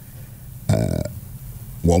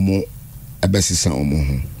 One more. Abesi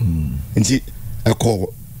Omo. And see, I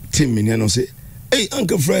call Tim Miniano say, "Hey,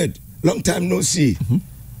 Uncle Fred. Long time no see."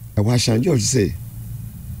 I watch St. George say,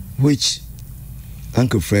 "Which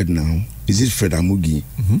Uncle Fred now? Is it Fred Amugi?"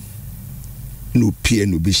 No peer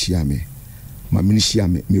no be shiame. My mini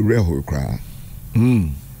shiame, me reho cry.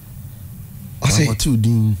 I say,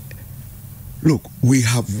 look, we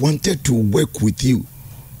have wanted to work with you,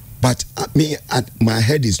 but my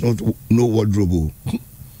head is not no wardrobe.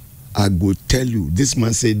 I go tell you, this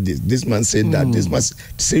man said this, this man said that, this man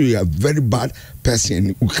say you are a very bad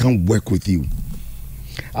person, we can't work with you.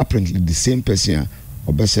 Apparently, the same person,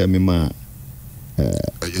 Obese Mima,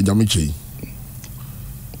 Jamichi,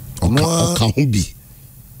 Okambi,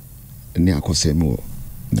 ne akosemo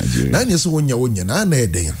Nigeria. Nani so wonya na na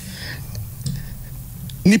eden.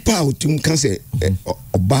 Nipa otum kan say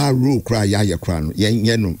oba ro kra ya kra no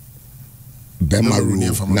ye no bema ro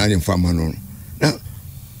na nye fama no. Now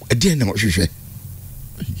ede na ohwehwe.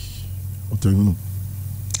 Otengu.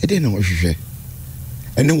 Ede na ohwehwe.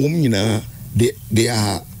 Ene wom nyina they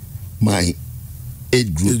are my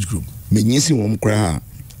age group. Me nyisi wom kra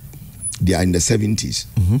they are in the 70s.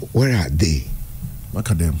 Where are they?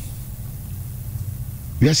 Look at them.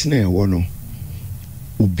 We are seeing a one.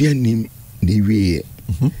 Ubianim ne wie.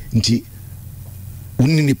 Nti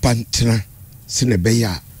unni pantra sine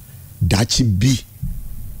beya dachi bi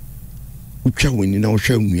utwa wani na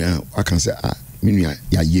ohwa nua aka say me nua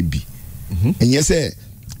ya ye bi enye say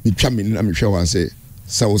utwa me na me hwe wa say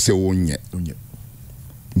wo say wonye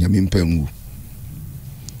nyame mpangu.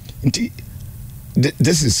 Nti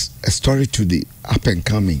this is a story to the up and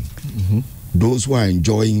coming, those who are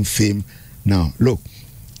enjoying fame now. Look,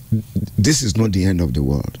 this is not the end of the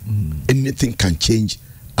world. Anything can change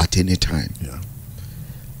at any time. Yeah.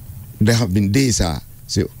 There have been days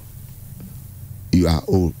say you are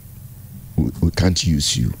old, we can't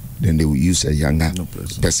use you. Then they will use a younger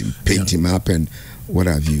person, paint him up and what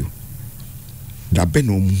have you. There have been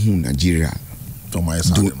no Nigeria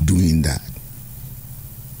doing that.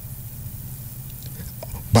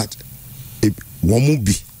 But womu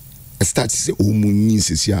bi start say omunyi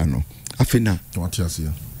sesia no afena what you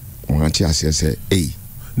see say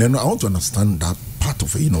then I want to understand that part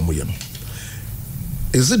of it.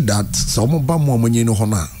 Is it that some of them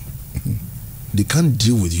they can't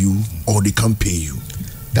deal with you or they can't pay you?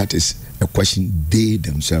 That is a question they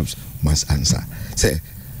themselves must answer. Say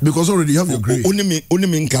because already you have your grade. Only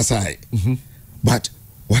me kasai. But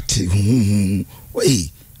what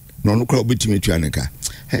no crowd between me to aneka.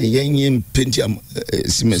 Yen painting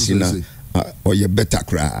simesina or you better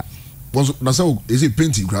cry. That's how is it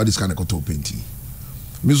painting crowd this kind of control painting.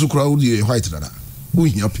 Misu crowd you white dada. Who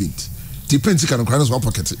here paint? The painting can crowd one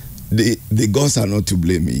pocket. The gods are not to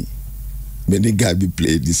blame me. Many guys be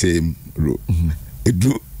play the same role. It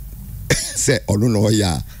do say I don't know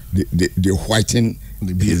the whiten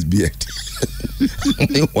his beard.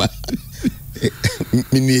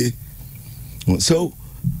 So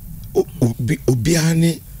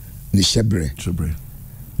obiane ni shebre.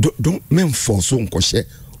 Don't men for so nkoshe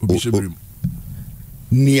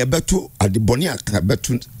ni ebeto adiboni aka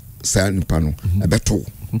beto sa nipa no ebeto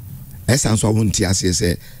esan so wonti ase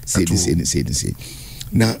say this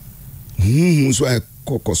na so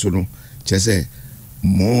kokoso no chese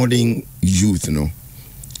modern youth no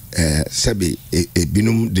sabe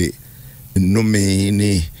ebinum de no me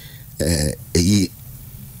ni eyi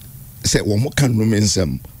say wo mo kan no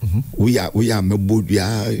mensam we are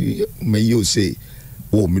mebodua me you say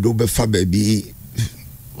wo me do be fa baby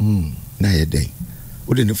na yeden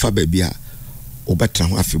wo de ne fa baby a wo betra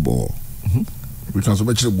ho afebo we can so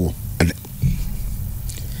be chirebo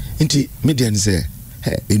enti median say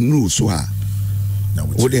enu so a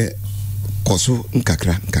wo de koso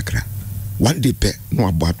nkakra one day pe no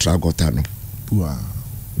abo atra gota no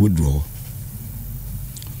withdraw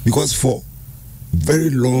because for very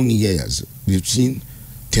long years between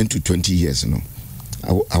 10 to 20 years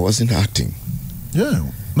I wasn't acting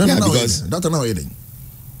because that's now eating.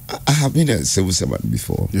 I have been a civil servant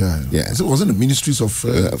before. Yeah. So it wasn't the ministries of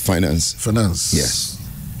finance. Yes.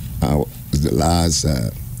 I was the last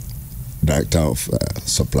director of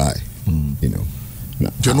supply. You know.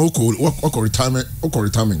 What retirement?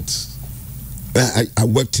 I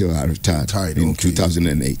worked till I retired in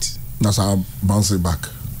 2008. That's how I bounced back.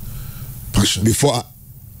 Passion. Before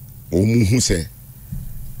who say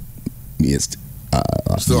yes,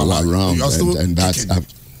 still around, you are still and that's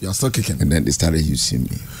you are still kicking. And then they started using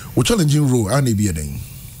me. What challenging role? I need be a thing.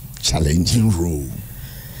 Challenging role.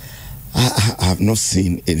 I have not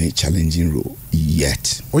seen any challenging role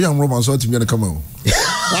yet. Oh, yeah, I'm Roman, so I'm going to come out.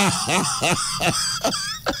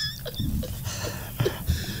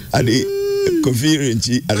 And the Kofi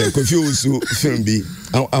Renchi, and the Kofi Usu film be.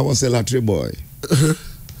 I was a latrine boy.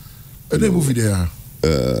 And they movie there.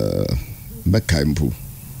 Mekaimpu.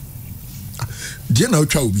 Do you know how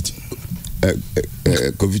to beat?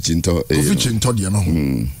 Kofi Chinto, do you know?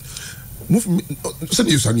 Send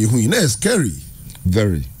you some who is scary.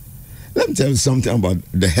 Very. Let me tell you something about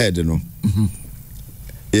the head, you know.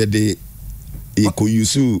 Yeah, they could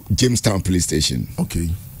use Jamestown police station. Okay.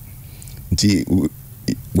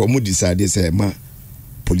 When we decided, say, ma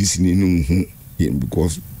police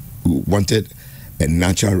because we wanted a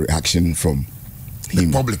natural reaction from the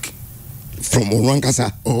him. Public. From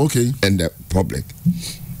Orankasa. Oh, okay. And the public.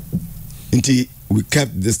 Until we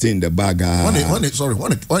kept this thing in the bag. One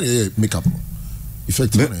makeup.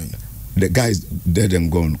 Effectively. The guy is dead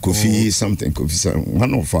and gone. Kofi something.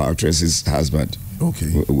 One of our actresses' husband. Okay.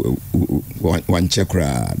 One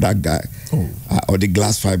chekra, that guy. Or the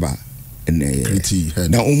glass fiber.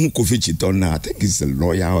 Now, Kofi Chiton, I think he's a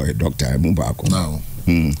lawyer or a doctor. Now.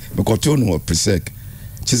 Because Tony was presec.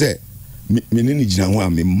 She said, "Menini jinawa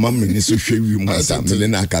me mama ni so hwe wi mu asa me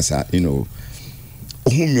na akasa, you know.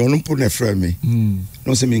 Ohun mi onu po na frɛ me.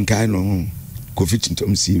 No say me nkai no Kofi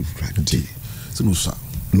Chiton si right. So no sir.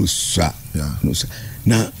 No sir. Yeah. No sir.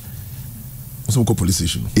 Now, so call police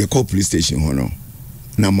station. You call police station hono.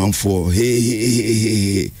 Na man for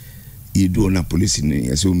hey you do na police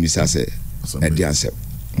ni so mi sa say e dey answer.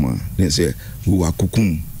 Ma, they say who are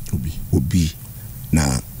kukum obi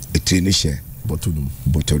na etreni share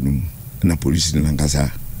botodum na police na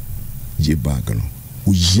ngasa je bag no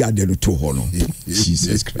o ya de no to ho no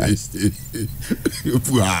Jesus Christ.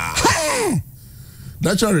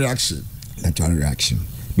 Natural reaction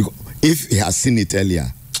because if he has seen it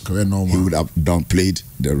earlier he would have downplayed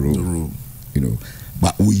the role, you know,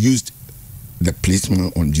 but we used the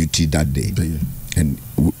policeman on duty that day and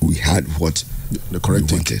we had what the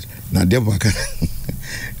correct wanted. Now there was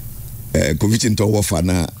Covid into warfare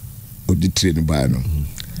na odi train by no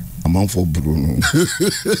amount for Bruno.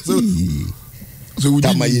 So we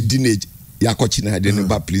did Yakochina didn't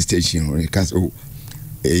buy police station because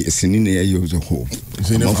singing a year of home.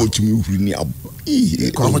 For to me,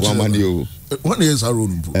 what is our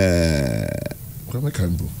room?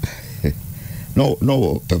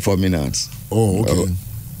 No performing arts. Oh, okay.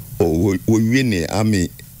 We win the army,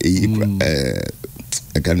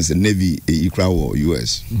 I can say Navy, or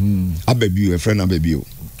US. I baby, a friend, I baby.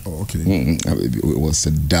 Oh, okay. It was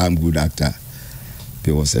a damn good actor.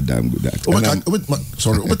 He was a damn good actor.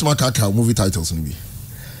 Sorry, what my movie titles maybe?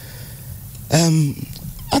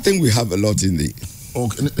 I think we have a lot in the.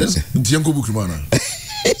 Okay, Tianko Bukrumana.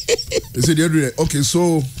 Is it the okay?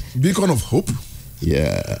 So, beacon of hope.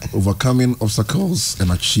 Yeah. Overcoming obstacles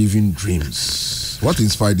and achieving dreams. What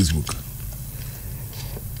inspired this book?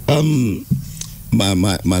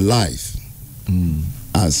 My life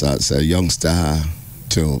as a youngster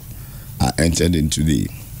till I entered into the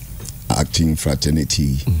acting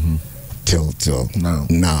fraternity till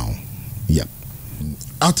now. Yep.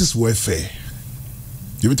 Artist welfare.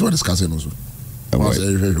 You want to discuss it also?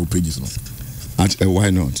 Pages no. Why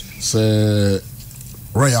not? Say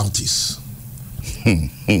royalties.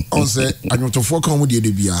 On say I want to focus on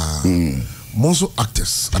the most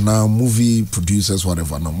actors and now movie producers,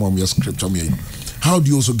 whatever. Now, mom, your script on me. How do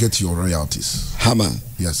you also get your royalties? Hammer.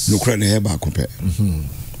 Yes. No crying here back compare.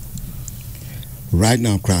 Right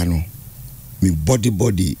now, crying. Me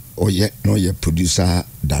body or yet no ye producer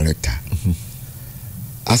director.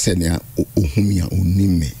 I said ya ohumia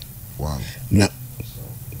onime. Wow. Na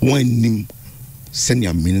one nim send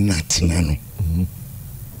ya minna tinano.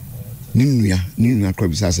 Ninuya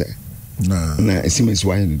crabisa say. Na SMS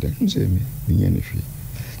why in there. Say me.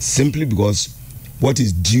 Simply because what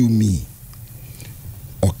is due me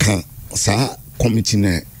or can sa committee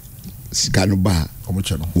na sikano ba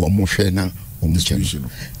omo na distribution,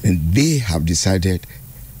 and they have decided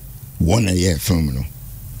 1 year film no.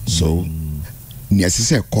 So ni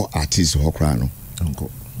asese call artist hokra no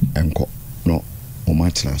enko no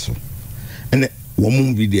oma so and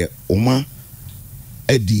woman be there oma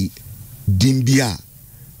edi dimbia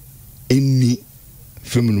any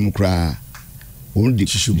film no kra on di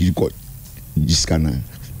ko jiskana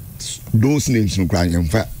those names no kra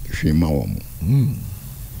yemfa hwema wo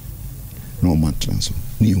no matna so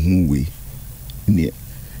ni hu we ni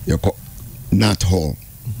yako not hall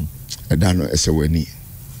edano esewani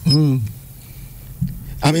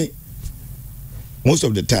I mean most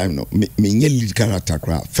of the time no me lead character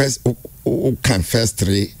cra first first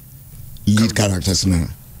 3 lead characters na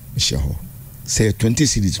show say 20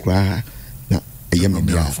 series cra na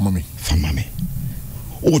eyemia for mami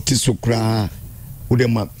o ti so cra o de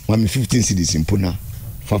mami 15 series impona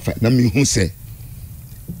fafa na me hu say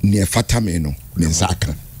ne fata me no ne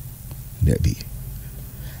nsaka there be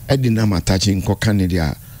I didn't am attaching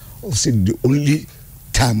Canada. The only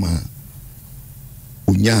time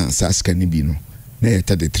Unya Saskanibino, near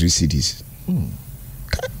 33 cities.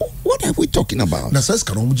 What are we talking about? I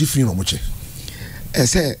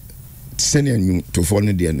said, sending you to phone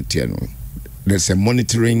the Tiano. There's a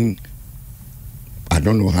monitoring. I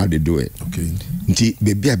don't know how they do it. Okay.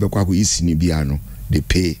 Baby, they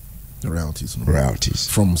pay royalties. Royalties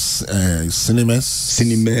from cinemas.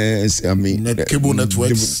 I mean, cable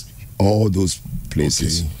networks, all those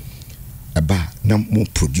places. Okay. About now more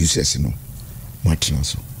producers, much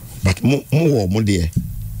so, but more there,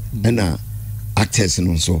 and actors and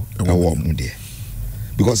also more there,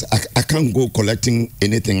 because I can't go collecting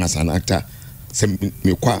anything as an actor. Say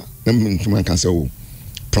me can say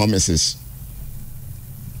promises.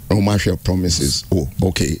 Oh, my share promises. Oh,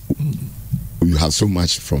 okay. You have so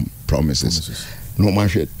much from promises. No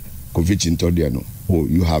matter COVID into there no. Oh,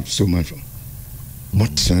 you have so much from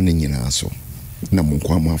much running in our so. Na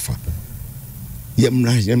munkwa mafa.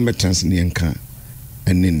 Yemna transni enka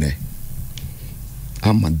enine.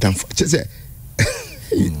 I'm a damn say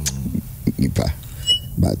nipa.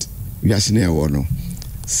 But we are seeing no.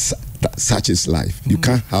 Such is life. You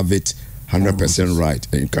can't have it 100% right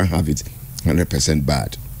and you can't have it 100%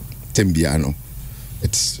 bad. Tembiano.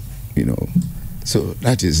 It's so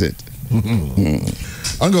that is it.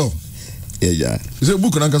 Uncle. Yeah. Is a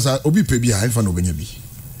book on Uncle Obi Pebi I fan obenyabi.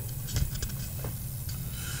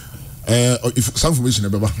 If some information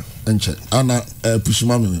about enche ana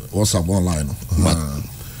pushimami WhatsApp online.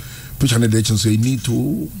 Push an edition so you need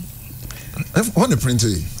to want to print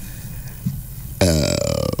it.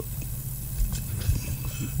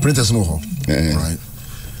 Printers no right.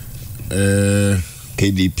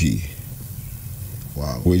 KDP.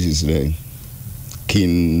 Wow. Which is the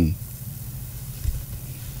King.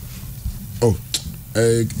 Oh,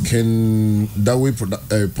 King Dawei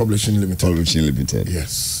Publishing Limited. Publishing Limited.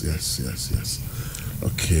 Yes.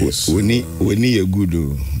 Okay. We need a good.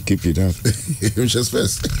 Keep it up. Just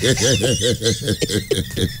first.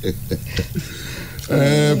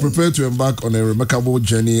 Prepare to embark on a remarkable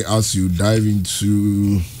journey as you dive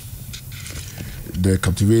into the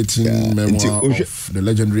captivating memoir of the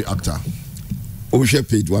legendary actor. Osha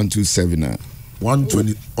page 127.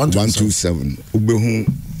 127.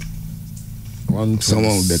 Some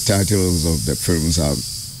of the titles of the films have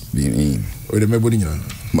been in.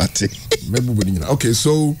 Okay,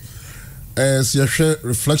 so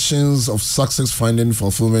Reflections of Success, Finding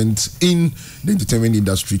Fulfillment in the Entertainment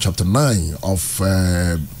Industry, Chapter 9 of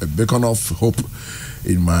A Beacon of Hope.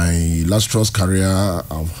 In my illustrious career,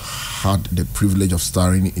 I've had the privilege of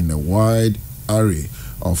starring in a wide array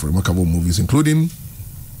of remarkable movies, including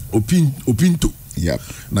Opinto. Yep.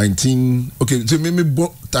 19. Okay, so maybe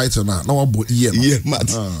title now. Now about year. Yeah, man.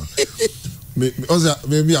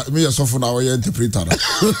 Maybe I suffer now. I interpreter.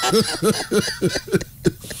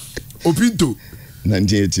 Opinto.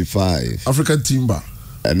 1985. African Timber.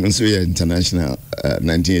 And also international.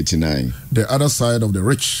 1989. The Other Side of the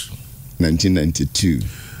Rich. 1992.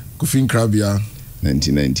 Kufin Krabia.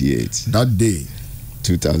 1998. That Day.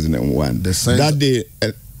 2001. That day.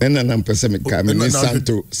 And I'm Pacific Carmen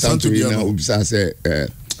Santo Ubsa say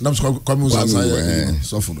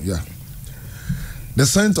yeah. The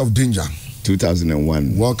Scent of Danger.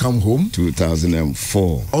 2001. Welcome Home.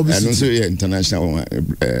 2004. And also international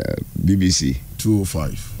BBC.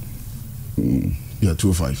 205. Yeah,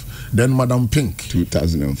 205. Then Madam Pink.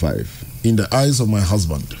 2005. In the Eyes of My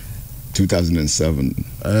Husband. 2007.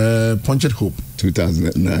 Punctured Hope.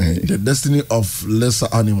 2009. The Destiny of Lesser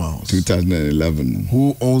Animals. 2011.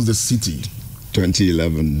 Who Owns the City.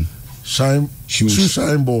 2011. Shine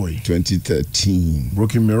Boy. 2013.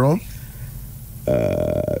 Broken Mirror.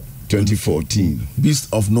 2014. Beast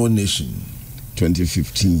of No Nation.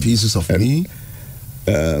 2015. Pieces of Me.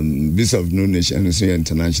 Beast of No Nation is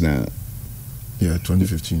international. Yeah,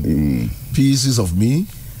 2015. Pieces of Me.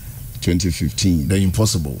 2015. The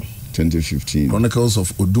Impossible. 2015. Chronicles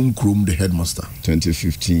of Odum Krum, the Headmaster.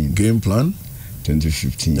 2015. Game Plan.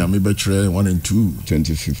 2015. Yami Betre 1 and 2.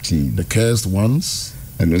 2015. The Cursed Ones.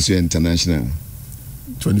 And also international.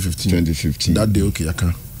 2015. That day, okay, I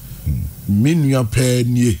can. Minya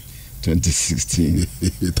Penye. 2016.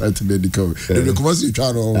 Title dedicated. The commercial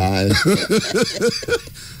channel.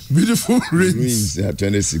 Beautiful Rings. Yeah,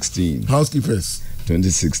 2016. Housekeepers.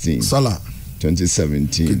 2016. Salah.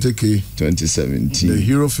 2017. Kiteke. 2017. The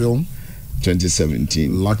Hero Film.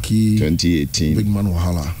 2017. Lucky. 2018. Big Man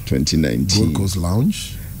Wahala. 2019. Gold Coast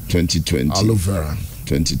Lounge. 2020. Aloe Vera.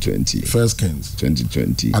 2020. First Kings.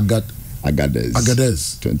 2020.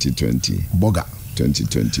 Agadez. 2020. Boga.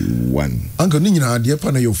 2021. Uncle Nina, dear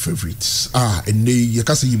pana your favorites. And they you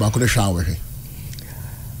can see you back on the shower.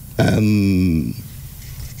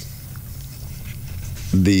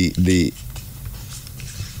 The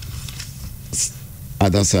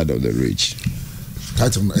Other Side of the Ridge.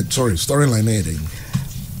 Title, storyline heading.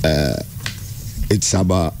 It's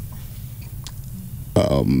about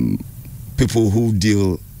people who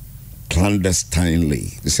deal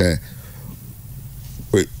clandestinely. They say,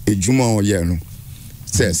 a Juma or no.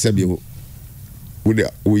 Say, Sebi, we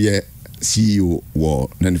are CEO war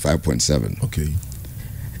 95.7. Okay.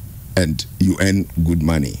 And you earn good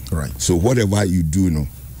money. Right. So whatever you do, no,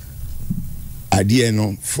 idea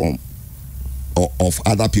no from of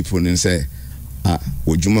other people and say,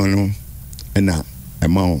 Ojuma no, and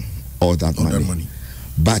amount all that money.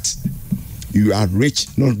 But you are rich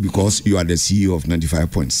not because you are the CEO of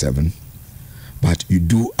 95.7, but you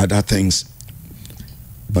do other things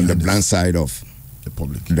on the blind side of the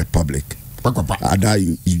public. Other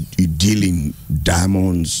you deal in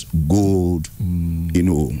diamonds, gold,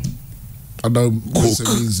 other coke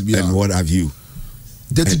and what have you.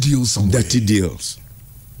 Dirty deals somewhere. Dirty deals.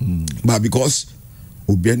 But because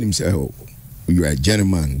Obian himself, you are a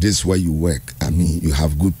gentleman, this is where you work. I mean, you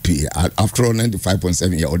have good pay. After all,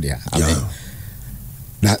 95.7 year old there. I mean,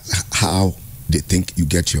 that's how they think you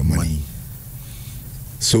get your money.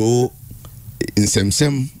 So, in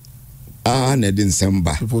some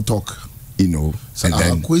people talk. And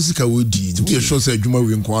then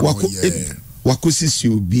Wakusis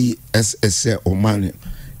you be SSA or man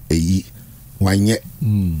a one yet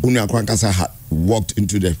Unauthorized had walked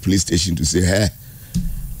into the police station to say, hey,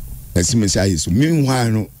 as you say, meanwhile,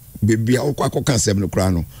 no, baby, I'll quack 7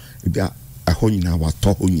 o'clock. If you are a honina, what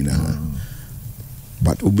talk honina.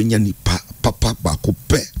 But Ubinyani papa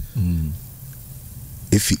bakope.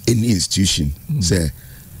 If any institution say,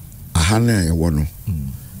 Ahana Wano,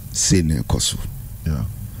 say ne kosu. Yeah.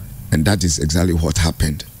 And that is exactly what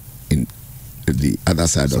happened in the other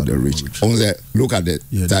side of the rich. Look at the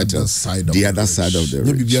title, the other side of the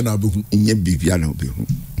rich.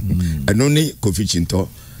 And only Kofi Chinto,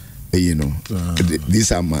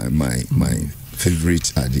 these are my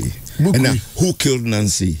favorite idea. And Who Killed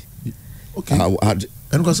Nancy? Okay. And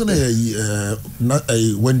because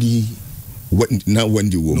Wendy. Not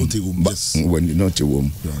Wendy Womb, but yes. Wendy not a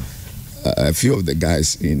womb. A few of the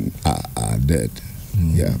guys are dead.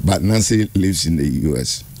 Yeah, but Nancy lives in the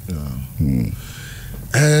US.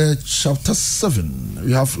 Chapter 7,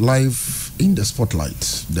 we have Life in the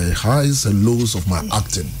Spotlight, the highs and lows of my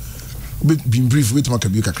acting. Being brief with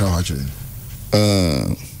Makabuka Crow actually.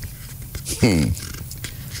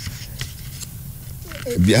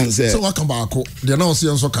 Beyonce. So welcome back. They are now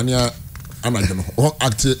seeing so Kanya Anajono or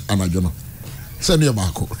acting Anajono. Send you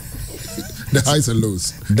back. The highs and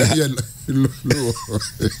lows.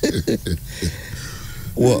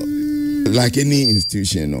 Well, like any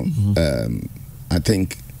institution, I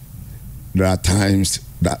think there are times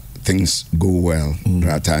that things go well. There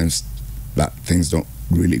are times that things don't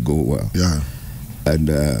really go well. Yeah. And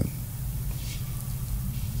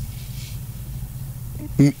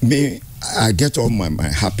me, I get all my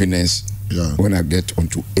happiness when I get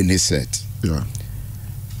onto any set. Yeah.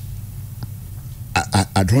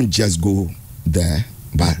 I don't just go there,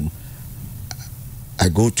 but I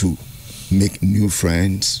go to make new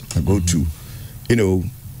friends. I go to,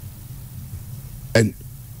 and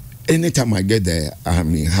anytime I get there,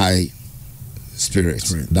 I'm in high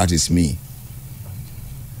spirits. Right. That is me.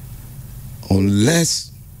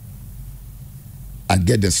 Unless I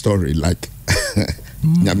get the story like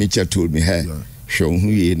Nyamicha told me, hey, show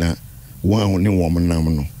who na one only woman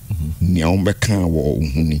namano. Nyambeka wo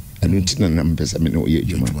huni. And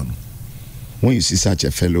when you see such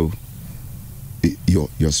a fellow,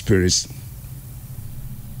 your spirits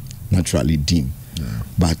naturally dim. Yeah.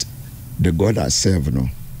 But the God I serve,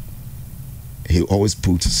 he always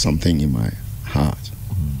puts something in my heart.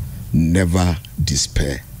 Never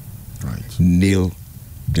despair. Right. Nil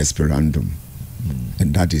desperandum.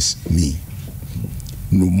 And that is me.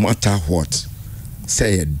 No matter what,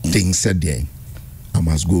 say a thing said there, I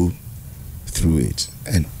must go through it.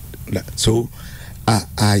 And so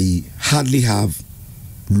I hardly have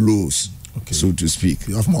lows, so to speak.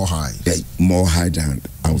 You have more high. Yeah, more high than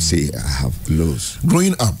I would say I have lows.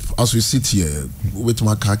 Growing up, as we sit here with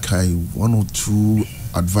Makakai, one or two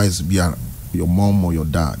advice be your mom or your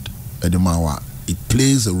dad, Edemawa, it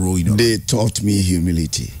plays a role in your They taught me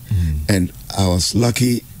humility. And I was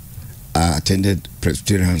lucky. I attended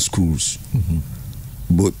Presbyterian schools,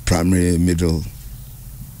 both primary, middle.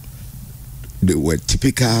 They were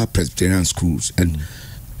typical Presbyterian schools, and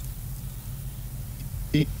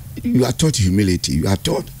you are taught humility. You are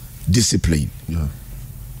taught discipline. Yeah.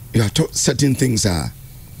 You are taught certain things are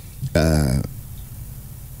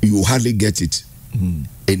you hardly get it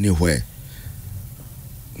anywhere.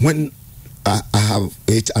 When I have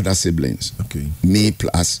 8 other siblings, me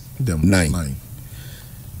plus them 9.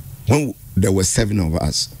 When there were 7 of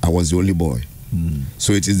us, I was the only boy.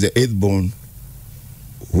 So it is the 8th born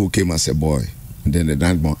who came as a boy, and then the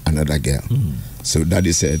 9th born, another girl. So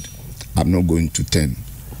daddy said, I'm not going to 10.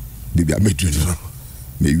 Maybe I made you know.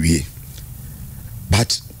 Maybe.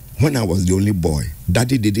 But when I was the only boy,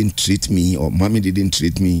 daddy didn't treat me, or mommy didn't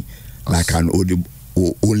treat me like an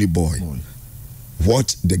only boy.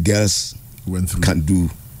 What the girls went through can do,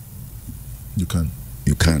 you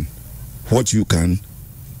can. What you can,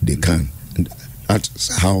 they can. And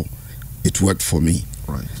that's how it worked for me.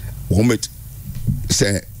 Right. Womet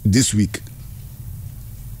say this week,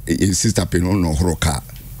 sister Penon no horoka,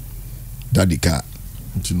 daddy car.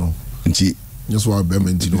 Just what I'm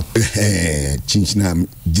mentioning. Chinchina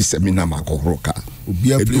Gisemina Makoka.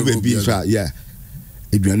 Yeah.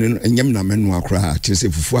 If you are in na menwa cry, chase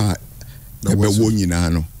fufa, a wony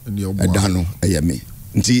nano, a dano, a yame.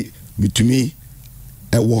 To me,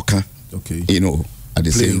 a walker, at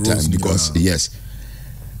the same time, because, yes.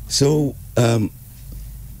 So,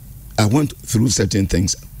 I went through certain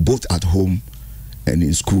things, both at home and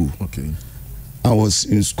in school. I was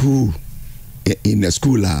in school, in a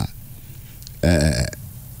school,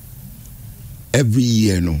 every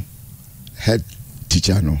year, head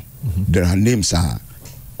teacher, there are names are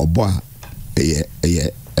Oba,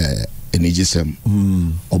 Enigisem,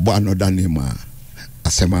 Oba, another name,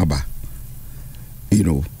 Asemaba.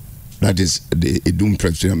 That is the Edum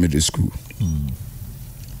Presbyterian Middle School.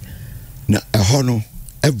 Now, a honor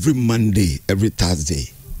every Monday, every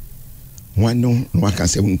Thursday. One can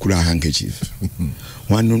say unkura handkerchief.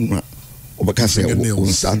 One can say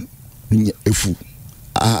unsan efu.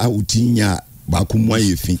 Utinya bakumwa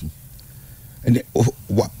yefi. and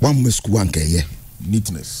one must school anke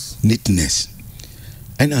neatness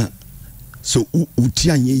and so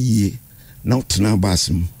utianye ye na tena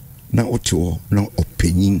basem na oto na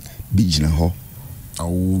opanyin bi gina ho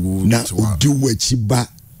na odi wachi ba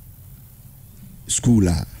school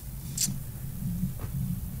a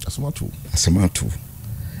asamato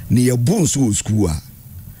ni ye bon so school a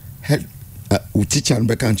head teacher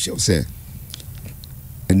be kan say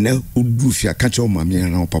and now udu fia catch your mommy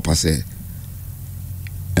and papa say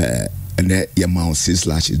and your mouth 6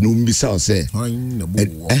 lashes no mbisa say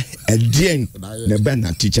again the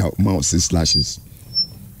banner teacher mouth 6 lashes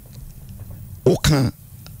okay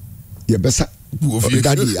your best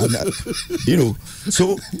daddy you know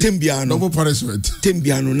so tembiano no punishment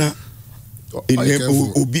tembiano na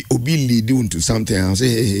obi lead you into something and say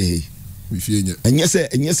hey and you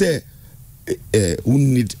say we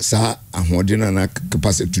need sa ahodena na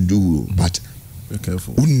capacity to do but be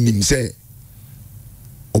careful unim say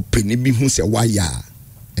openi bi hu say waya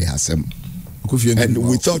ehasem and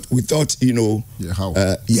we thought you know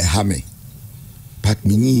hame but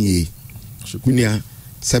mini kunia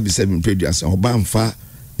sabi produce oba mfa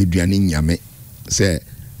eduane nyame say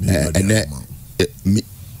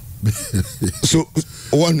so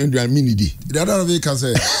one eduane minidi the other way can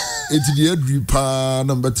say it's the edripa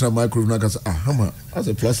number 3 micro na can say hammer as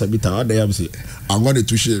a plus a bit how they am say I'm going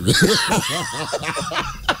to shave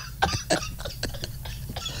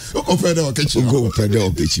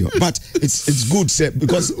but it's good say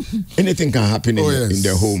because anything can happen in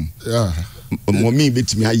their home. Yeah. Mommy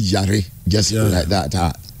bit me yare just like that.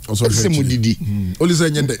 Also didi. Only say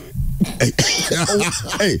nyende.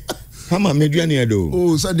 Hey, Hammer Medriani do.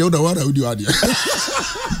 Oh, say the other one I would do adia.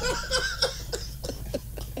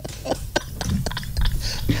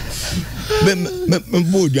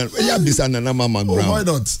 Mbodian, ya bisa Nana Ama Mcbrown. Why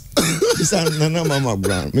not? Bisa Nana Ama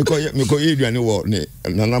Mcbrown. Me ko yeduane wo ne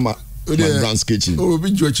Nana Ama Mcbrown's kitchen. Oh, be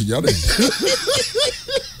jochi yare.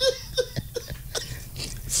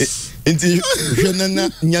 Inti Nana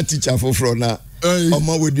nya teacher for na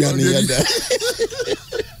oma weduane yada.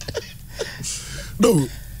 No,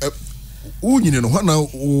 unyine no hwana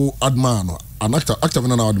adman no an actor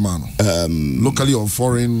na adman no. Locally or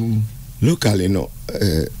foreign? Locally no.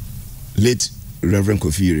 Late Reverend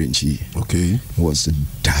Kofi Renchi. Okay. He was a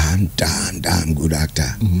damn good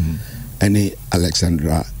actor. Mm-hmm. And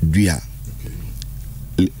Alexandra Dria.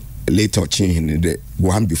 Okay. Later changed the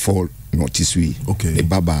one before Notisui. Okay. The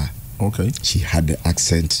Baba. Okay. She had the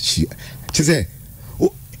accent. She said,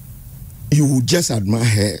 oh, you would just admire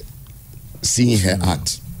her seeing her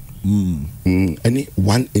act. And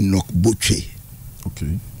one Enoch Boche.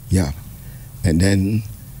 Okay. Yeah. And then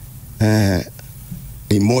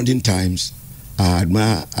in modern times, I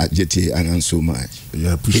admire Ajete Anan so much.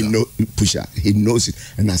 Yeah, Pusher. He knows it,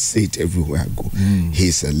 and I say it everywhere I go.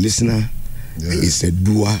 He's a listener. Yeah. He's a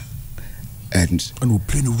doer, and we'll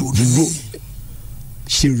play the role.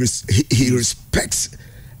 He respects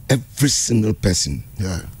every single person.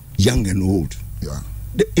 Yeah, young and old. Yeah,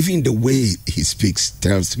 even the way he speaks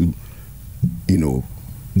tells you, you know,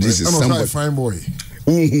 this is somebody. Fine boy.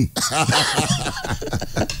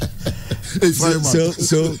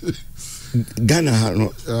 So Ghana had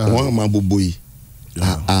one Mabuboy.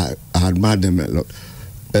 I admire them a lot.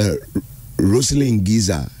 Rosalind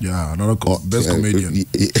Giza. Yeah, another best comedian.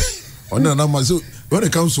 So when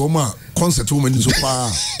it comes to Oma concert woman so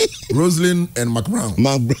far, Rosalind and Mcbrown.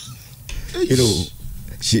 You know,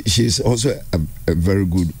 she's also a very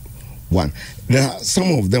good one. There are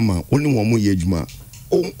some of them are only one more yejuma.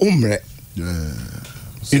 Yeah.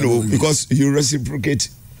 You know, because you reciprocate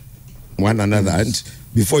one another, and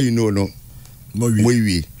before you know, no,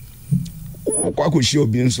 we. Kwaku show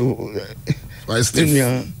being so. 2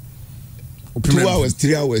 hours,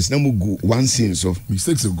 3 hours, na mugu one scene so.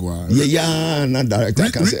 Mistakes and go. Yeah, not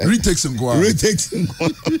director can say. Retakes and go. Retakes and go.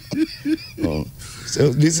 Oh,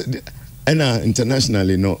 so this and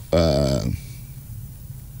internationally, no.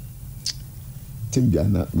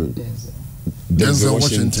 Timbiana. Denzel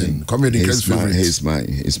Washington. Comedy favorite.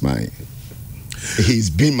 He's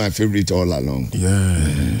been my favorite all along.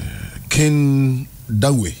 Yeah. Ken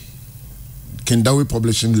Dawe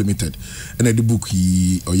Publishing Limited. And the book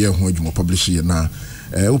he or yeah when you publish here now.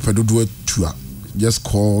 Upedodo tour. Just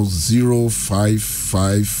call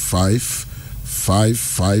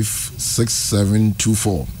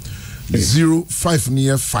 0555556724. 05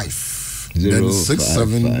 near 5. Then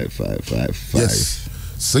 6755. Yes.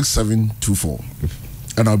 6724.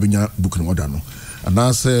 And I'll be in book in order. And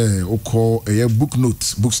I say, call a book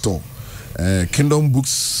note bookstore, Kingdom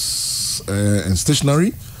Books and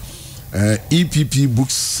Stationery, EPP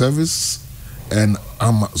Books Service, and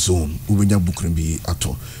Amazon ubenya book bi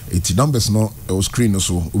ato eti numbers no screen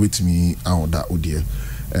so with me out that odie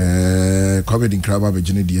comedy crab be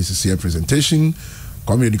gene DSC presentation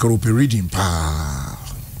comedy ko reading pa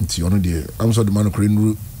enti ono de am so the man ko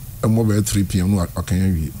nru mo be 3 pm no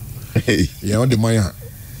akan wi yeah on the man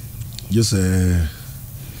just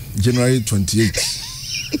January 28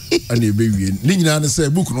 and you baby ni nyina na say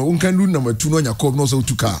book no unkan do number 2 no nya come no so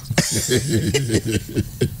 2 car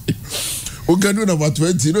unkan do number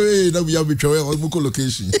 20 no na we have betray book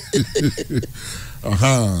location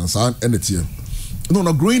so anything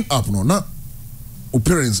no growing up no na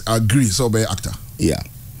parents agree so be actor yeah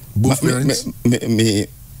both parents me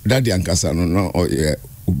daddy ankasa no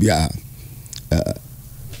ubia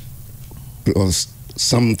plus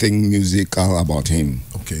something musical about him.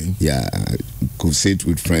 Okay. Yeah, could sit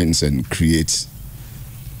with friends and create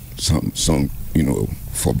some song,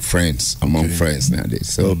 for friends, among friends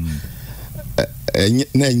nowadays. So, I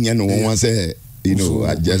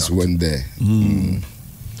just went there.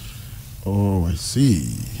 Oh, I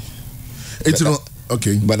see. It's not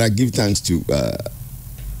okay. But I give thanks to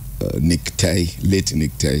Nick Tay, late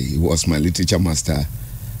Nick Tay. He was my literature master.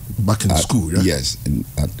 Back in school, yeah? Yes.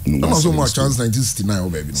 Not so much chance 1969, oh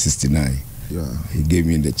baby. 69. Yeah. He gave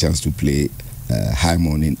me the chance to play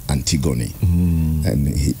Haimon in Antigone. And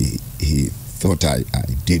he thought I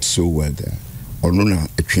did so well there. Onuna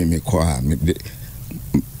me kwa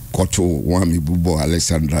koto wami bubo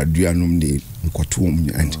Alexandra Duanum de koto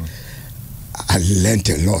and I learned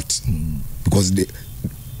a lot because they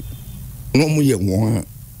no more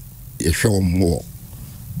a show more.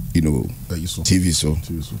 TV so.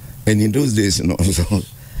 And in those days,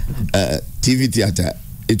 TV theater,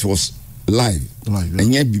 it was live.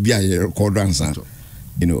 And yet, BBI record answer,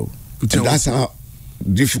 and that's how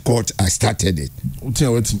difficult I started it.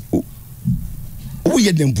 Who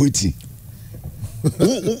yet them pretty?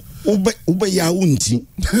 Ube ya unti.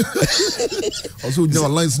 Also, your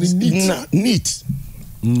lines neat.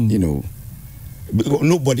 Because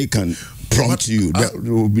nobody can prompt you. There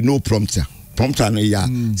will be no prompter. Prompter,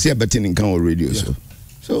 see a betting in Ghana radio.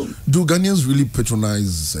 So, do Ghanaians really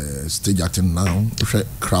patronize stage acting now?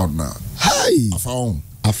 Crowd now? Hi,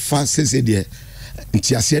 I found says it there.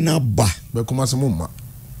 Ntiasiena ba. Be kuma se mumma.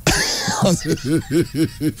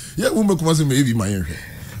 Yeah, we be kuma se maybe my.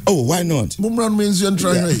 Oh, why not? Mumra means you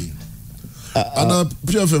try. And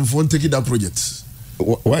PFM phone take that project.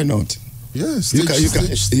 Why not? Yes,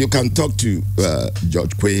 you can talk to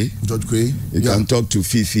George Quay. You can talk to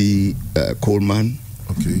Fifi Coleman.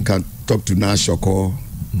 Okay. You can talk to Nashoko.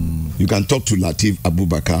 You can talk to Latif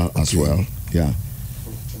Abubakar as well. Yeah.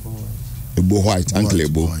 Ebo White, Uncle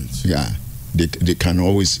Ebo. Yeah. They can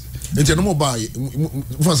always. Enti no more buy.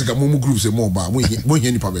 Fancy ka mumu group say more buy. Mo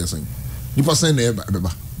hear nipa be say. Nipa say na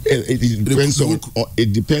beba.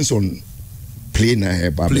 It depends on play na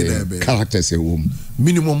characters a woman.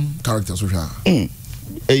 Minimum characters which are.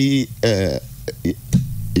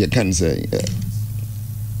 You can say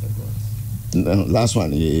last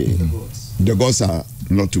one. The gods are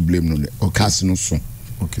not to blame no. Okay.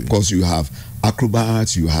 Okay. Because you have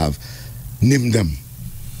acrobats, you have name them.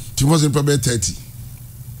 You wasn't probably 30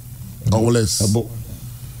 or less.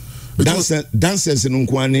 Dancers in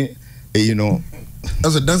Unkwane,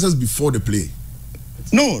 as a dancers before the play.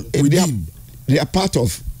 No, they are part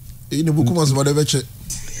of. In the book, whatever.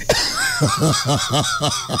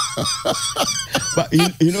 But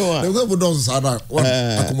you know what?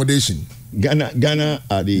 Accommodation. Ghana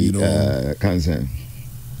are the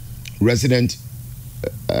resident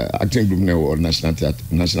acting group or national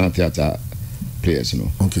theater players.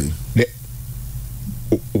 Okay.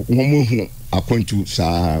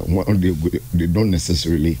 They don't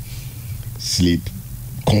necessarily sleep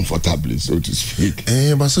comfortably, so to speak.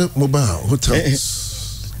 But mobile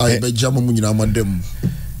hotels. I bet Jama Munina madam.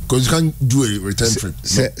 Because you can't do a return trip.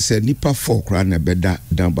 Say nipa 4 crown a bed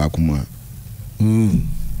down Bakuma.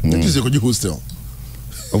 That is a good hostel.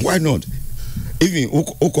 Why not? Even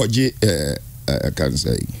Okoji can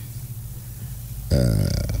say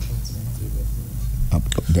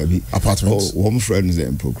apartments. One friends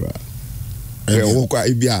in program.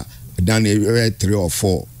 Ibia done 3 or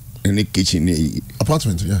 4 in the kitchen.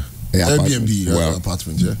 Apartment, yeah. Airbnb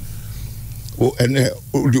apartment, yeah. Oh, and the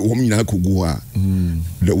woman could go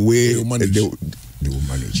the way they will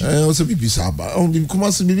manage. Also, be Saba. Oh,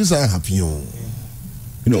 because maybe I happy.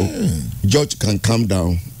 George can come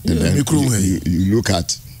down and then you look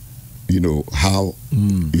at how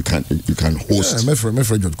you can host. Yeah, my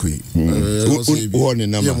friend George Quay.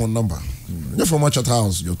 One number. You're from Chat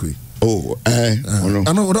House, George Quay. Oh, I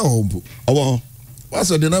know what I home. Oh, what's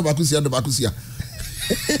the number? Bakusia.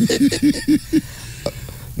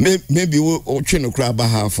 Maybe we'll train a crab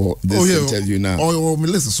for this interview now. Oh, me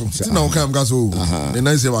listen so. See now come guys the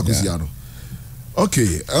nice year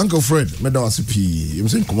okay, Uncle Fred, me da wasi pi. I'm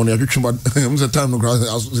saying come on, you trim I'm say time no grass.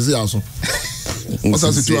 See also. What's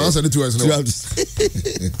that to answer the two as no.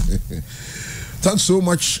 Thanks so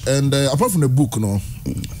much. And apart from the book, no,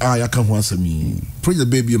 I can't answer me. Praise the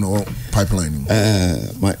baby, you know, pipeline.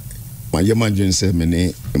 My imagine say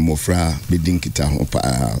me mofra bidding kita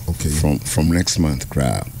okay from next month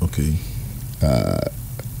cra. Okay.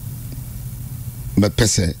 But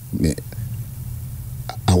pese me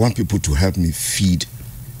I want people to help me feed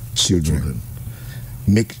children.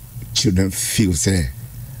 Make children feel say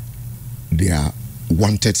they are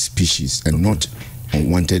wanted species and not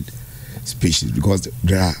unwanted species, because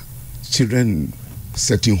there are children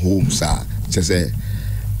setting homes just say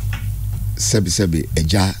sebi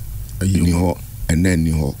eja niho and then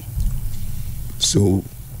niho. So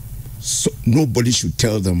nobody should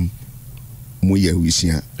tell them muye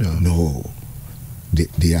wisia. No,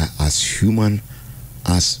 they are as human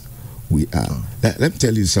as we are. Let me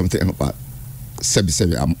tell you something about sebi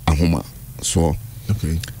ahoma. So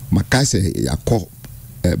okay, my say I call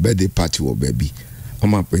a birthday party or baby.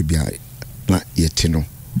 Mama baby na yetino.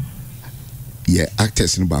 Yeah,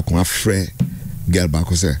 actors in back one friend girl back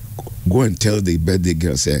say go and tell the birthday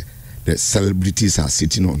girl say the celebrities are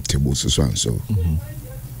sitting on tables so and so.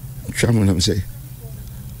 Chairman say,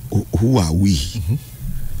 who are we?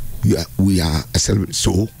 We are a celebrity.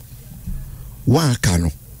 So one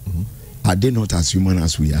cano. Are they not as human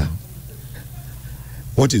as we are?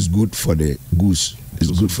 What is good for the goose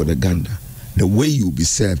is good for the gander. The way you be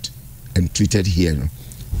served and treated here,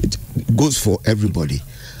 it goes for everybody.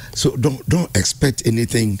 So don't expect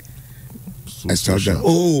anything extraordinary.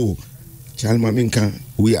 Oh, Chalmaminka,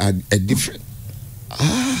 we are a different.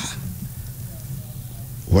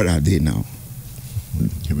 What are they now?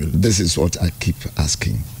 This is what I keep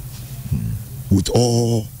asking. With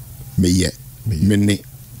all me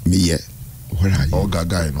what are you? Oh,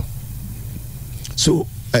 Gaga, no. So,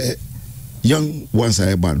 young ones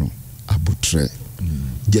I bano abutre.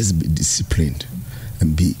 Just be disciplined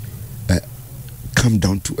and be come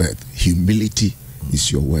down to earth. Humility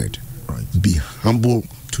is your word. Right. Be humble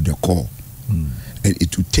to the core, and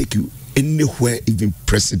it will take you anywhere. Even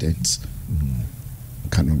presidents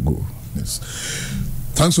cannot go. Yes.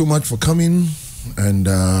 Thanks so much for coming, and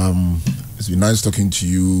it's been nice talking to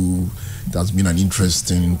you. It has been an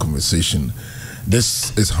interesting conversation.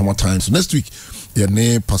 This is HammerTime. So next week, your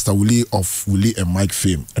name Pastor Willie of Willie and Mike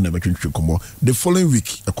fame and the following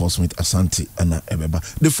week, of course, with Asante and Ebeba.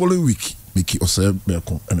 The following week, Mickey Osei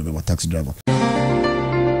Berko and Ebeba taxi driver.